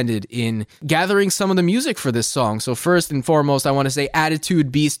pun intended, in gathering some of the music for this song. So first and foremost, I want to say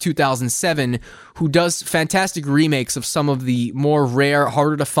Attitude Beast 2007, who does fantastic remakes of some of the more rare,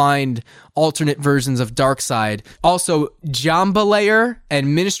 harder to find alternate versions of Darkseid. Also, Jambalayer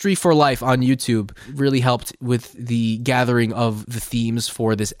and Ministry for Life on YouTube really helped with the gathering of the themes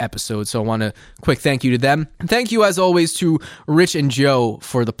for this episode. So I want to quick thank you to them. And thank you, as always, to Rich and Joe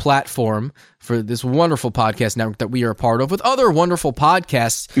for the platform for this wonderful podcast network that we are a part of with other wonderful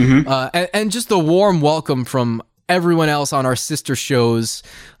podcasts, and just the warm welcome from everyone else on our sister shows,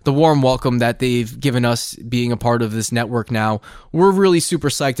 the warm welcome that they've given us being a part of this network now. We're really super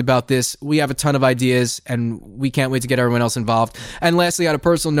psyched about this. We have a ton of ideas, and we can't wait to get everyone else involved. And lastly, on a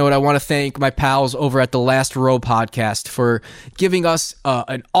personal note, I want to thank my pals over at the Last Row podcast for giving us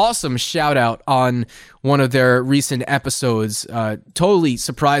an awesome shout out on one of their recent episodes. Totally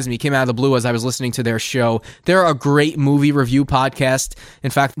surprised me. Came out of the blue as I was listening to their show. They're a great movie review podcast.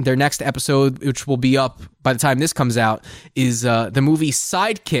 In fact, their next episode, which will be up by the time this comes out, is the movie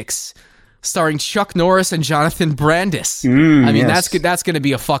Sidekicks, starring Chuck Norris and Jonathan Brandis. Yes. That's going to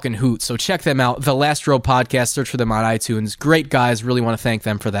be a fucking hoot. So check them out. The Last Row podcast. Search for them on iTunes. Great guys. Really want to thank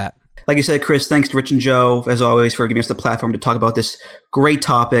them for that. Like you said, Chris, thanks to Rich and Joe, as always, for giving us the platform to talk about this great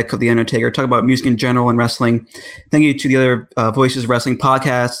topic of The Undertaker, talk about music in general and wrestling. Thank you to the other Voices of Wrestling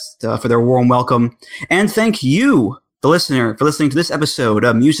podcasts for their warm welcome. And thank you, the listener, for listening to this episode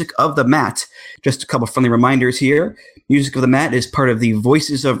of Music of the Mat. Just a couple friendly reminders here. Music of the Mat is part of the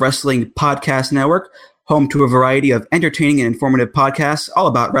Voices of Wrestling podcast network, home to a variety of entertaining and informative podcasts all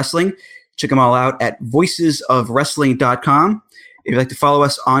about wrestling. Check them all out at voicesofwrestling.com. If you'd like to follow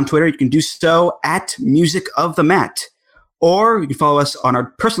us on Twitter, you can do so at Music of the Mat. Or you can follow us on our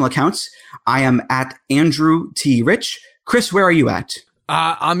personal accounts. I am at Andrew T. Rich. Chris, where are you at?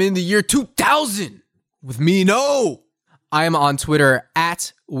 I'm in the year 2000 with me. No. I am on Twitter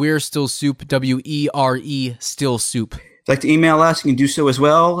at We're Still Soup, WERE Still Soup. If you'd like to email us, you can do so as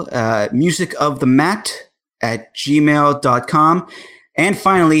well. musicofthemat@gmail.com. And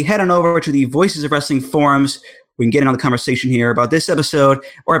finally, head on over to the Voices of Wrestling forums. We can get in on the conversation here about this episode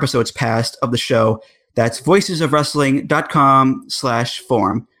or episodes past of the show. That's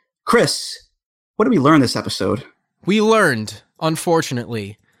voicesofwrestling.com/forum. Chris, what did we learn this episode? We learned,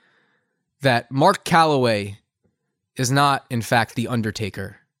 unfortunately, that Mark Calloway is not, in fact, The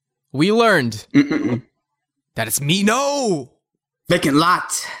Undertaker. We learned that it's Mino. Vacant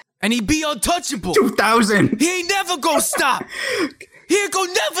lot. And he be untouchable. 2000. He ain't never gonna stop. He ain't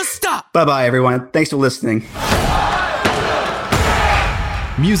gonna never stop. Bye-bye, everyone. Thanks for listening.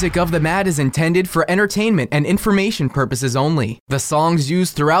 Music of the Mat is intended for entertainment and information purposes only. The songs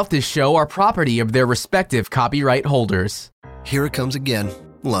used throughout this show are property of their respective copyright holders. Here it comes again.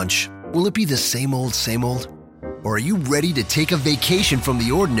 Lunch. Will it be the same old, same old? Or are you ready to take a vacation from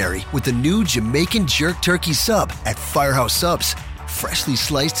the ordinary with the new Jamaican Jerk Turkey Sub at Firehouse Subs? Freshly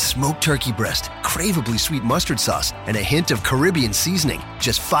sliced smoked turkey breast, craveably sweet mustard sauce, and a hint of Caribbean seasoning.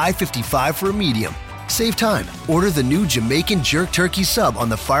 Just $5.55 for a medium. Save time. Order the new Jamaican Jerk Turkey Sub on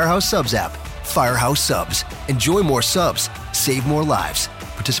the Firehouse Subs app. Firehouse Subs. Enjoy more subs. Save more lives.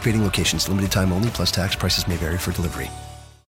 Participating locations. Limited time only, plus tax. Prices may vary for delivery.